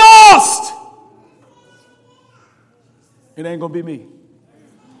going to be lost. It ain't going to be me.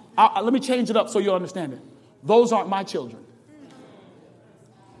 Let me change it up so you'll understand it. Those aren't my children.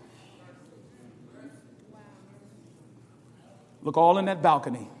 Look all in that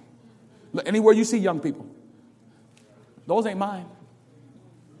balcony. Look, anywhere you see young people. Those ain't mine.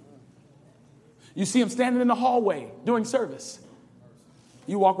 You see them standing in the hallway doing service.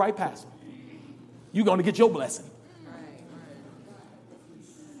 You walk right past them. You're going to get your blessing.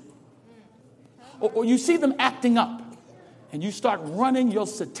 Or you see them acting up and you start running your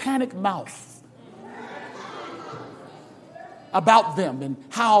satanic mouth about them and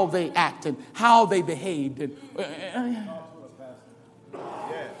how they act and how they behaved.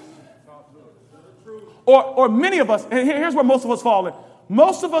 Or many of us, and here's where most of us fall in.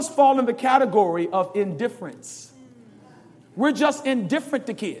 Most of us fall in the category of indifference. We're just indifferent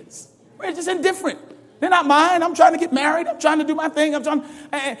to kids. We're just indifferent. They're not mine. I'm trying to get married. I'm trying to do my thing.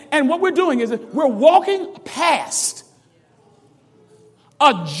 And what we're doing is we're walking past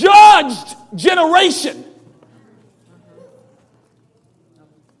a judged generation.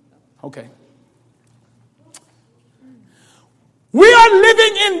 Okay. We are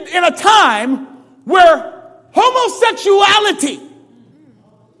living in a time where homosexuality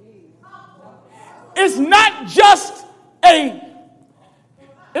is not just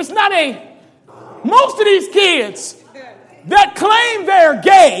most of these kids that claim they're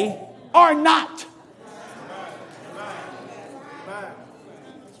gay are not.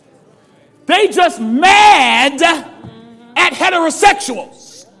 They just mad at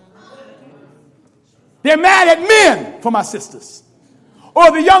heterosexuals. They're mad at men, for my sisters.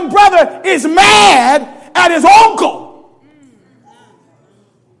 Or the young brother is mad at his uncle.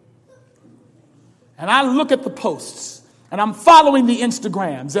 And I look at the posts. And I'm following the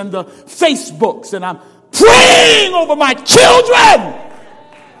Instagrams and the Facebooks. And I'm praying over my children.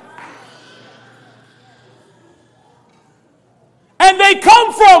 And they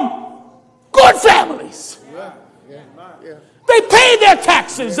come from good families. They pay their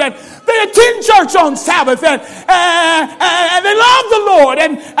taxes and they attend church on Sabbath and they love the Lord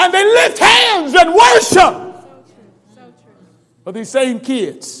and they lift hands and worship. So true. But these same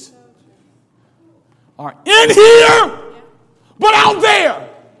kids are in here, but out there.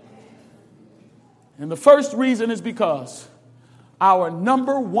 And the first reason is because our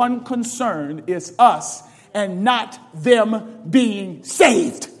number one concern is us and not them being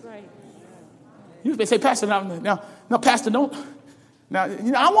saved. Right. You may say, Pastor, now, Pastor, don't. Now,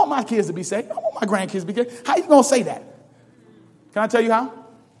 I want my kids to be saved. I want my grandkids to be saved. How you going to say that? Can I tell you how?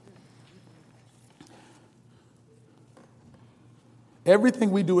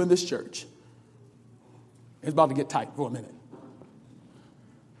 Everything we do in this church is about to get tight for a minute.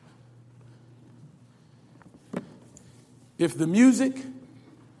 If the music...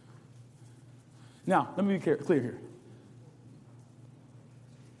 Now, let me be clear here.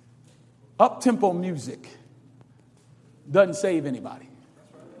 Up-tempo music doesn't save anybody.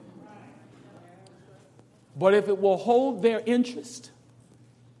 But if it will hold their interest,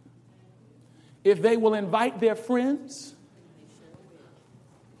 if they will invite their friends,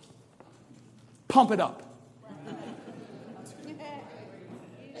 pump it up.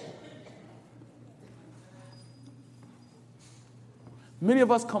 Many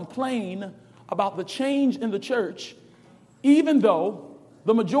of us complain about the change in the church, even though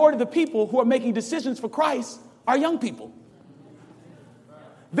the majority of the people who are making decisions for Christ are young people.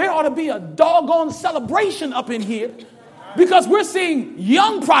 There ought to be a doggone celebration up in here Because we're seeing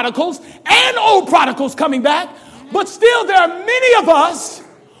young prodigals and old prodigals coming back, but still there are many of us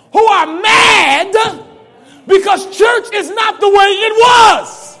who are mad because church is not the way it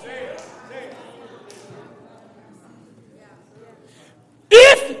was.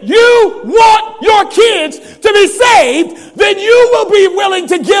 If you want your kids to be saved, then you will be willing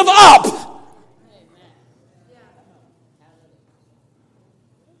to give up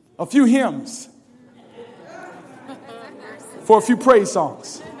a few hymns for a few praise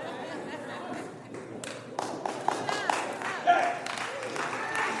songs.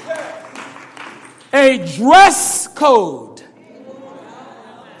 A dress code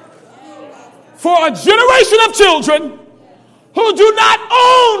for a generation of children who do not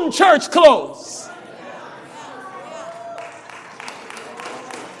own church clothes.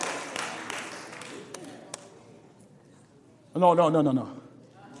 No.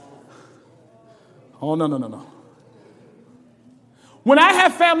 Oh, no. When I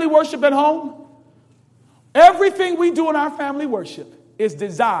have family worship at home, everything we do in our family worship is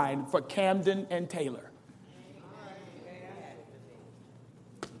designed for Camden and Taylor.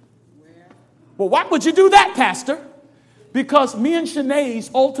 Well, why would you do that, Pastor? Because me and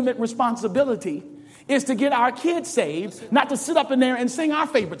Shanae's ultimate responsibility is to get our kids saved, not to sit up in there and sing our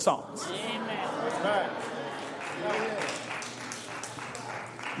favorite songs. Amen.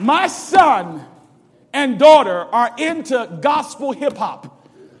 My son and daughter are into gospel hip hop.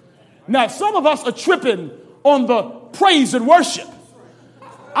 Now, some of us are tripping on the praise and worship.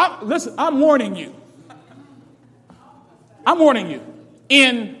 I'm warning you.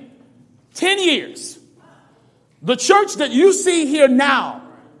 In 10 years, the church that you see here now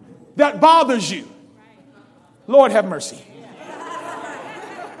that bothers you, Lord have mercy.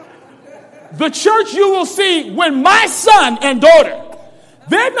 The church you will see when my son and daughter,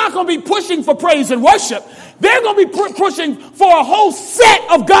 they're not going to be pushing for praise and worship. They're going to be pushing for a whole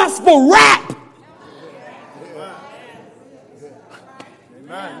set of gospel rap.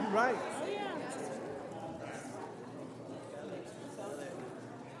 Amen. You're right.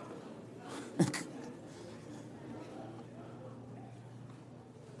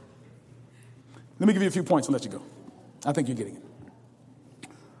 Let me give you a few points and let you go. I think you're getting it.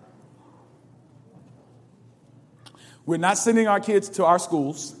 We're not sending our kids to our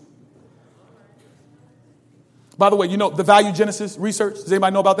schools. By the way, you know the Value Genesis research? Does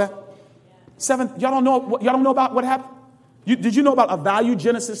anybody know about that? Y'all don't know about what happened? Did you know about a Value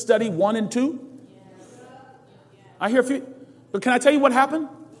Genesis study 1 and 2? I hear a few. But can I tell you what happened?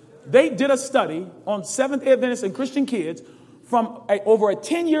 They did a study on Seventh-day Adventists and Christian kids from over a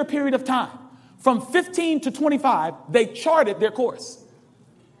 10-year period of time. From 15 to 25, they charted their course.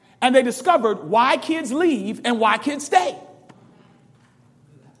 And they discovered why kids leave and why kids stay.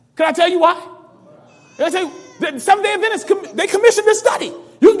 Can I tell you why? Can I tell you, the Seventh-day Adventists, they commissioned this study.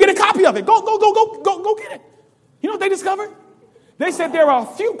 You can get a copy of it. Go get it. You know what they discovered? They said there are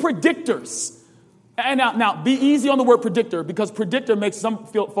a few predictors. And now be easy on the word predictor, because predictor makes some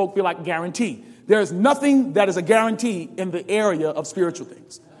folk feel like guarantee. There is nothing that is a guarantee in the area of spiritual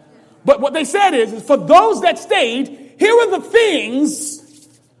things. But what they said is for those that stayed, here are the things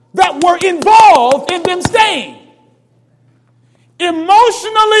that were involved in them staying.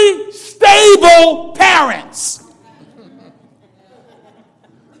 Emotionally stable parents.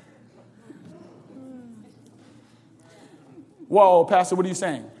 Whoa, Pastor, what are you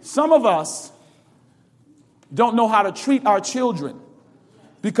saying? Some of us don't know how to treat our children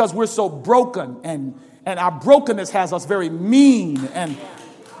because we're so broken, and our brokenness has us very mean and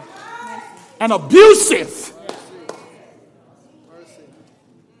abusive.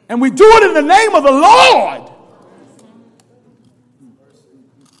 And we do it in the name of the Lord.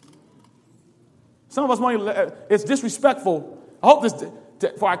 Some of us want to, it's disrespectful. I hope this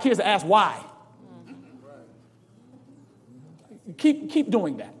for our kids to ask why. Keep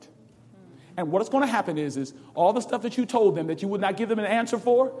doing that. And what's going to happen is all the stuff that you told them that you would not give them an answer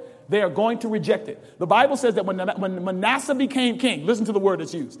for, they are going to reject it. The Bible says that when Manasseh became king, listen to the word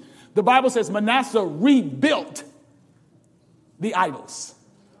that's used. The Bible says Manasseh rebuilt the idols.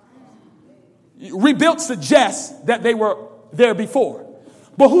 Rebuilt suggests that they were there before.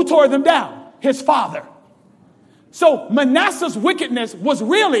 But who tore them down? His father. So Manasseh's wickedness was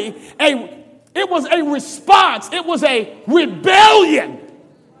really a response. It was a rebellion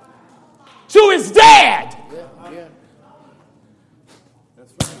to his dad. Yeah.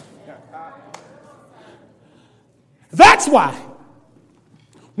 That's why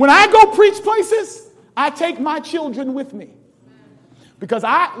when I go preach places, I take my children with me. Because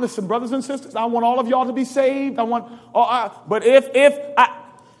listen, brothers and sisters, I want all of y'all to be saved. but if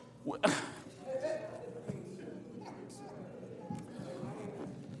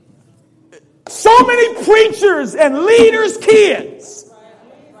So many preachers and leaders' kids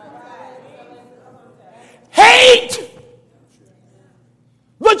hate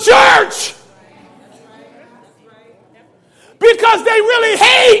the church because they really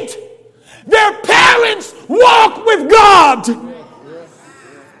hate their parents' walk with God.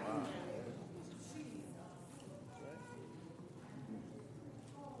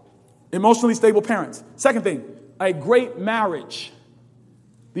 Emotionally stable parents. Second thing, a great marriage.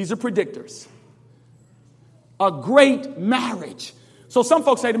 These are predictors. A great marriage. So some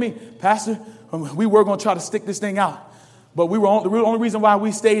folks say to me, Pastor, we were going to try to stick this thing out, but the only reason why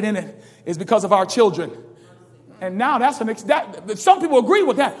we stayed in it is because of our children. And now some people agree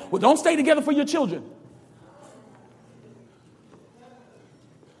with that. Well, don't stay together for your children.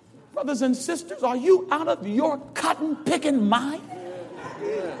 Brothers and sisters, are you out of your cotton-picking mind?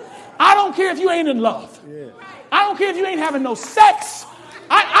 I don't care if you ain't in love. I don't care if you ain't having no sex.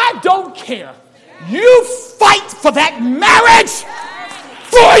 I don't care. You fight for that marriage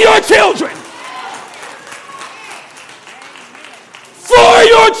for your children. For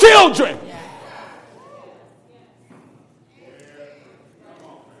your children.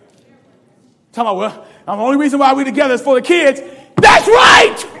 Tell me, well, the only reason why we're together is for the kids. That's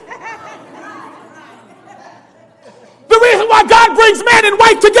right. The reason why God brings man and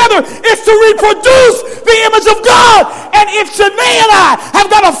wife together is to reproduce the image of God. And if Shanae and I have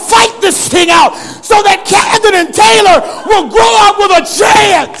got to fight this thing out so that Camden and Taylor will grow up with a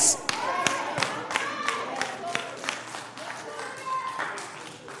chance.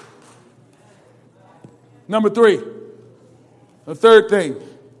 Number 3, the third thing.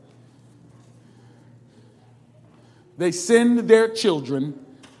 They send their children.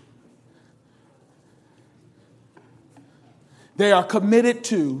 They are committed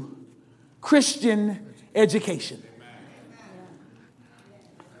to Christian education.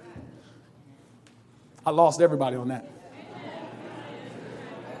 I lost everybody on that.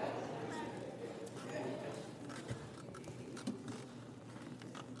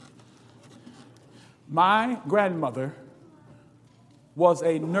 My grandmother was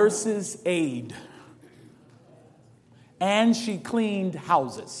a nurse's aide, and she cleaned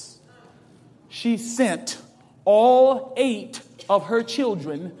houses. She sent all 8 of her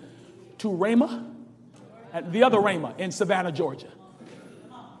children to Rhema, and the other Rhema in Savannah, Georgia.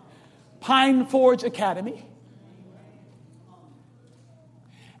 Pine Forge Academy.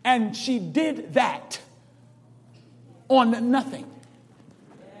 And she did that on nothing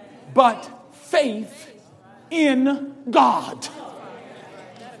but faith in God.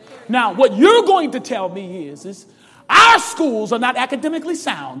 Now, what you're going to tell me is our schools are not academically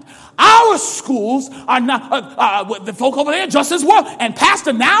sound. Our schools are not, the folk over there just as well. And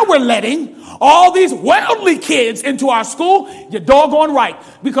Pastor, now we're letting all these worldly kids into our school. You're doggone right.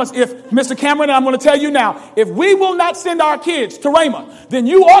 Because if, Mr. Cameron, I'm going to tell you now, if we will not send our kids to Rhema, then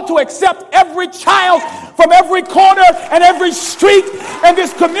you ought to accept every child from every corner and every street in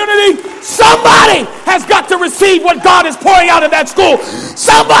this community. Somebody has got to receive what God is pouring out in that school.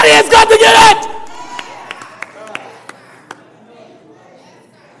 Somebody has got to get it.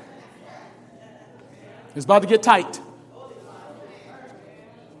 It's about to get tight.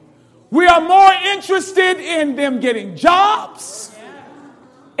 We are more interested in them getting jobs,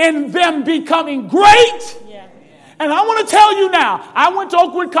 in them becoming great. And I want to tell you now, I went to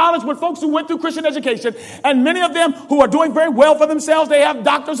Oakwood College with folks who went through Christian education, and many of them who are doing very well for themselves, they have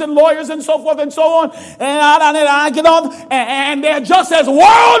doctors and lawyers and so forth and so on. And I get on, and they're just as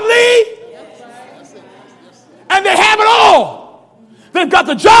worldly, and they have it all. They've got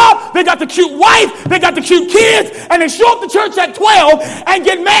the job, they got the cute wife, they got the cute kids, and they show up to church at 12 and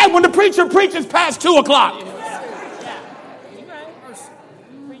get mad when the preacher preaches past 2 o'clock.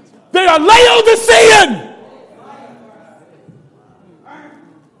 They are Laodicean.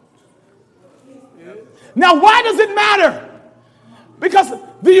 Now, why does it matter? Because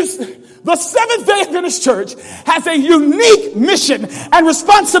the Seventh-day Adventist Church has a unique mission and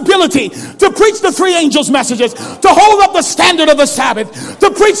responsibility to preach the 3 angels' messages, to hold up the standard of the Sabbath,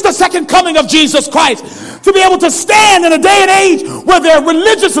 to preach the second coming of Jesus Christ, to be able to stand in a day and age where their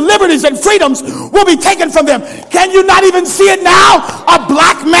religious liberties and freedoms will be taken from them. Can you not even see it now? A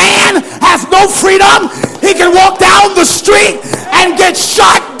black man has no freedom. He can walk down the street and get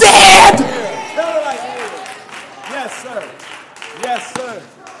shot dead. Yes, sir. Yes, sir.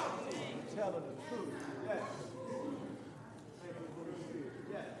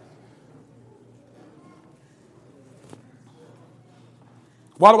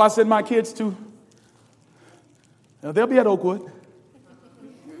 Why do I send my kids to? Now, they'll be at Oakwood.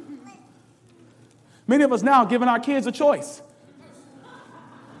 Many of us now are giving our kids a choice.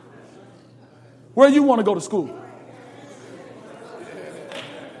 Where you want to go to school?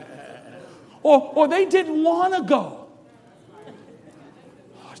 Or they didn't want to go.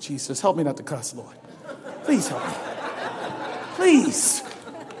 Oh, Jesus, help me not to cuss, Lord. Please help me. Please.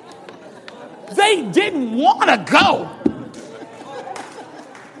 They didn't want to go.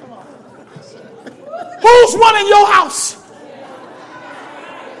 Who's running your house?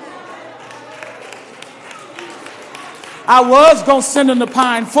 I was going to send them to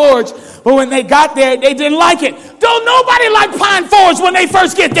Pine Forge, but when they got there, they didn't like it. Don't nobody like Pine Forge when they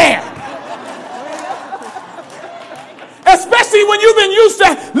first get there. Especially when you've been used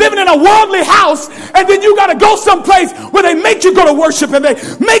to living in a worldly house, and then you got to go someplace where they make you go to worship, and they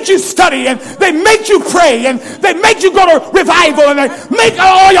make you study, and they make you pray, and they make you go to revival, and they make,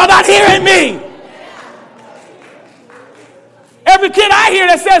 oh, you're not hearing me. Every kid I hear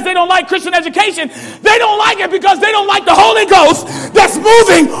that says they don't like Christian education, they don't like it because they don't like the Holy Ghost that's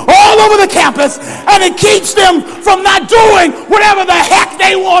moving all over the campus, and it keeps them from not doing whatever the heck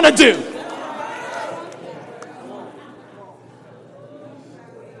they want to do.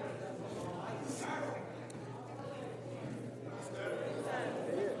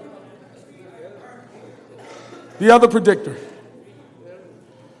 The other predictor.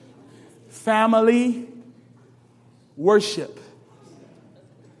 Family worship.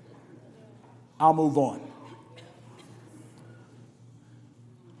 I'll move on.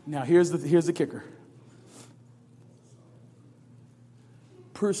 Now here's the kicker.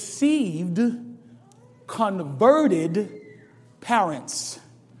 Perceived converted parents.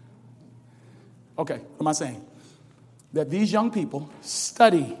 Okay, what am I saying? That these young people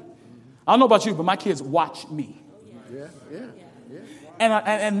study. I don't know about you, but my kids watch me.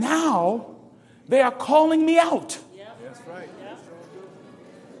 And now they are calling me out. That's right.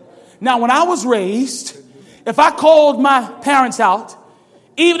 Now, when I was raised, if I called my parents out,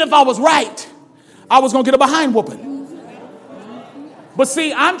 even if I was right, I was going to get a behind whooping. But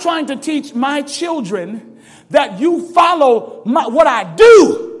see, I'm trying to teach my children that you follow what I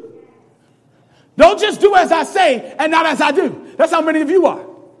do. Don't just do as I say and not as I do. That's how many of you are.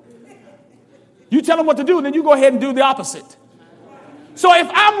 You tell them what to do, and then you go ahead and do the opposite. So if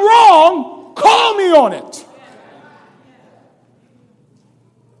I'm wrong, call me on it.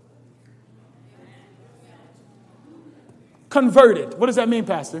 Converted. What does that mean,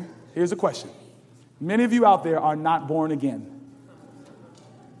 Pastor? Here's a question. Many of you out there are not born again.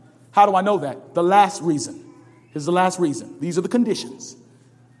 How do I know that? The last reason. Here's the last reason. These are the conditions.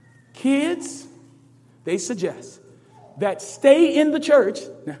 Kids, they suggest that stay in the church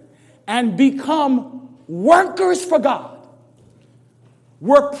and become workers for God.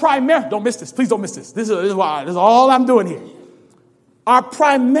 Work primarily. Don't miss this. Please don't miss this. This is all I'm doing here. Are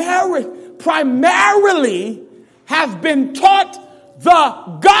primarily have been taught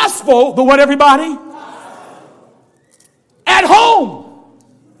the gospel, the what, everybody? At home.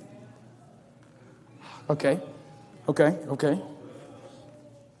 Okay.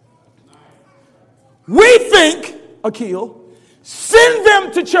 We think, Akil, send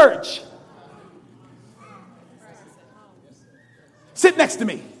them to church. Sit next to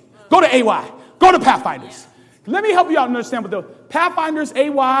me. Go to AY. Go to Pathfinders. Let me help you out and understand what the Pathfinders,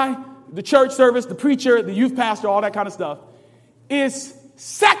 AY, the church service, the preacher, the youth pastor, all that kind of stuff is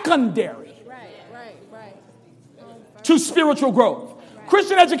secondary to spiritual growth.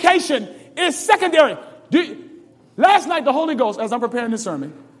 Christian education is secondary. Last night, the Holy Ghost, as I'm preparing this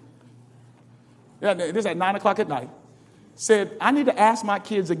sermon, this at 9 o'clock at night, said, I need to ask my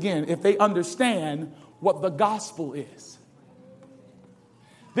kids again if they understand what the gospel is.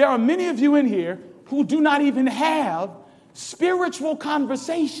 There are many of you in here who do not even have spiritual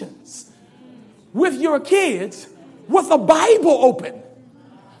conversations with your kids with the Bible open.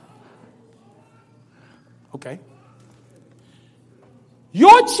 Okay.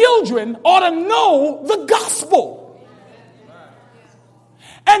 Your children ought to know the gospel.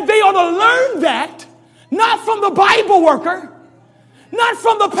 And they ought to learn that not from the Bible worker, not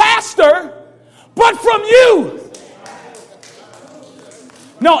from the pastor, but from you.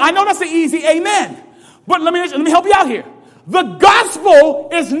 No, I know that's an easy amen. But let me help you out here. The gospel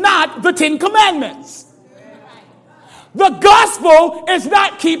is not the 10 Commandments. The gospel is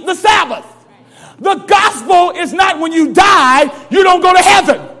not keep the Sabbath. The gospel is not when you die, you don't go to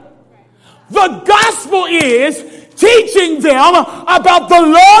heaven. The gospel is teaching them about the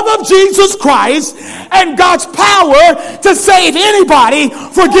love of Jesus Christ and God's power to save anybody,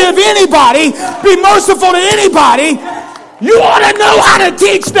 forgive anybody, be merciful to anybody. You ought to know how to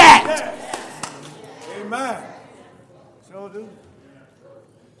teach that. Amen. So do.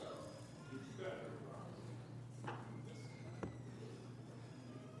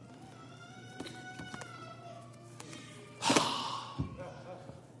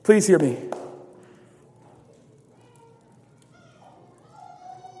 Please hear me.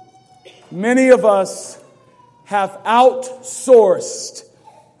 Many of us have outsourced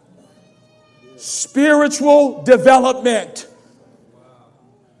spiritual development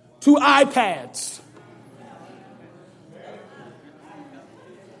to iPads.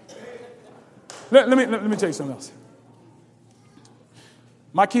 Let me tell you something else.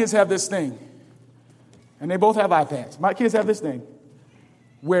 My kids have this thing, and they both have iPads. My kids have this thing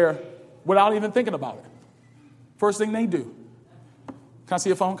where, without even thinking about it, first thing they do, can I see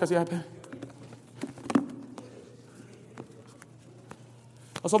your phone? Can I see your iPad?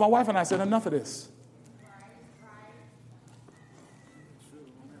 So my wife and I said, enough of this.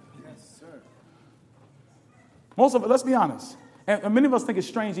 Most of it, let's be honest, and many of us think it's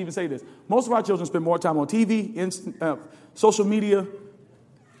strange to even say this. Most of our children spend more time on TV, social media,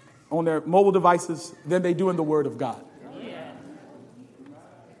 on their mobile devices than they do in the Word of God. Yeah.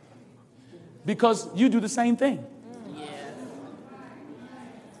 Because you do the same thing. Yeah.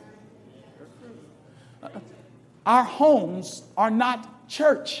 Our homes are not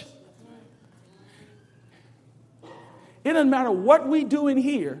church. It doesn't matter what we do in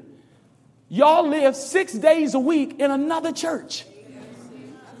here. Y'all live 6 days a week in another church.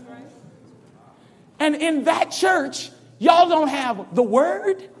 And in that church, y'all don't have the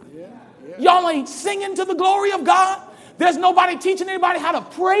word. Y'all ain't singing to the glory of God. There's nobody teaching anybody how to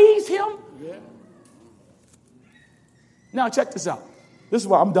praise him. Now check this out. This is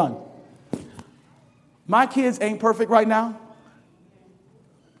why I'm done. My kids ain't perfect right now.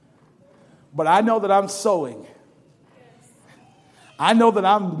 But I know that I'm sowing. I know that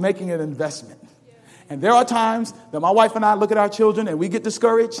I'm making an investment. And there are times that my wife and I look at our children and we get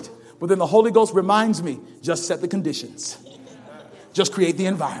discouraged. But then the Holy Ghost reminds me, just set the conditions. Just create the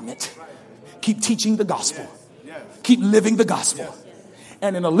environment. Keep teaching the gospel. Keep living the gospel.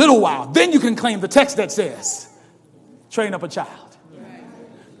 And in a little while, then you can claim the text that says, train up a child.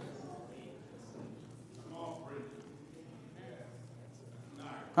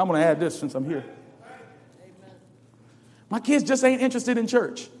 I'm going to add this since I'm here. My kids just ain't interested in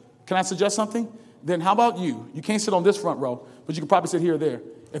church. Can I suggest something? Then how about you? You can't sit on this front row, but you can probably sit here or there.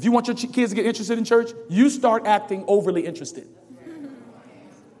 If you want your kids to get interested in church, you start acting overly interested.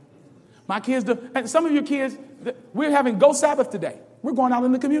 My kids do. And some of your kids, we're having Go Sabbath today. We're going out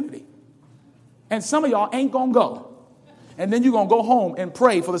in the community. And some of y'all ain't going to go. And then you're going to go home and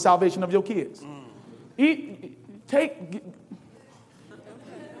pray for the salvation of your kids.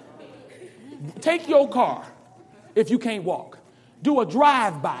 Take your car, if you can't walk. Do a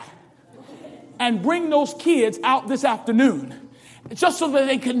drive-by. And bring those kids out this afternoon. Just so that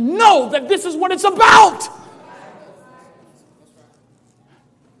they can know that this is what it's about.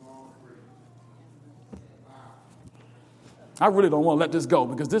 I really don't want to let this go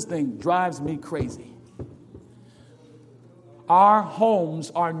because this thing drives me crazy. Our homes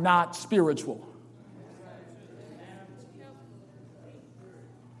are not spiritual.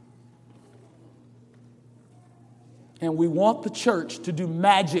 And we want the church to do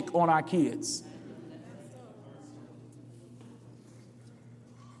magic on our kids.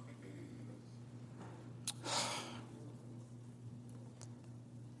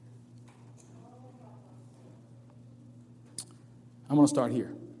 I'm going to start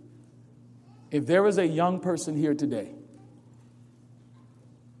here. If there is a young person here today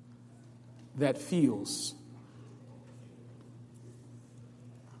that feels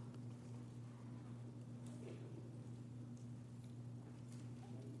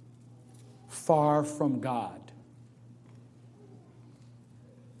far from God,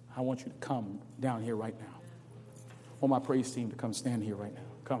 I want you to come down here right now. I want my praise team to come stand here right now.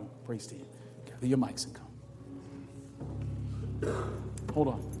 Come, praise team. Gather your mics and come. Hold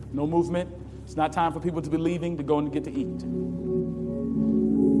on. No movement. It's not time for people to be leaving to go and get to eat.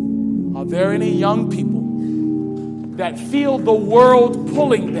 Are there any young people that feel the world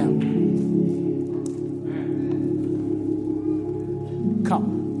pulling them?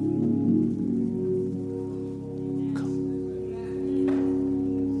 Come.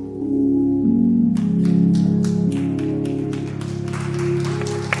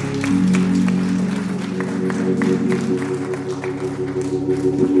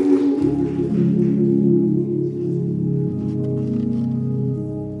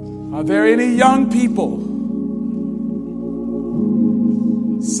 Are there any young people,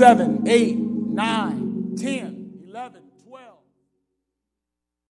 7, 8, 9, 10,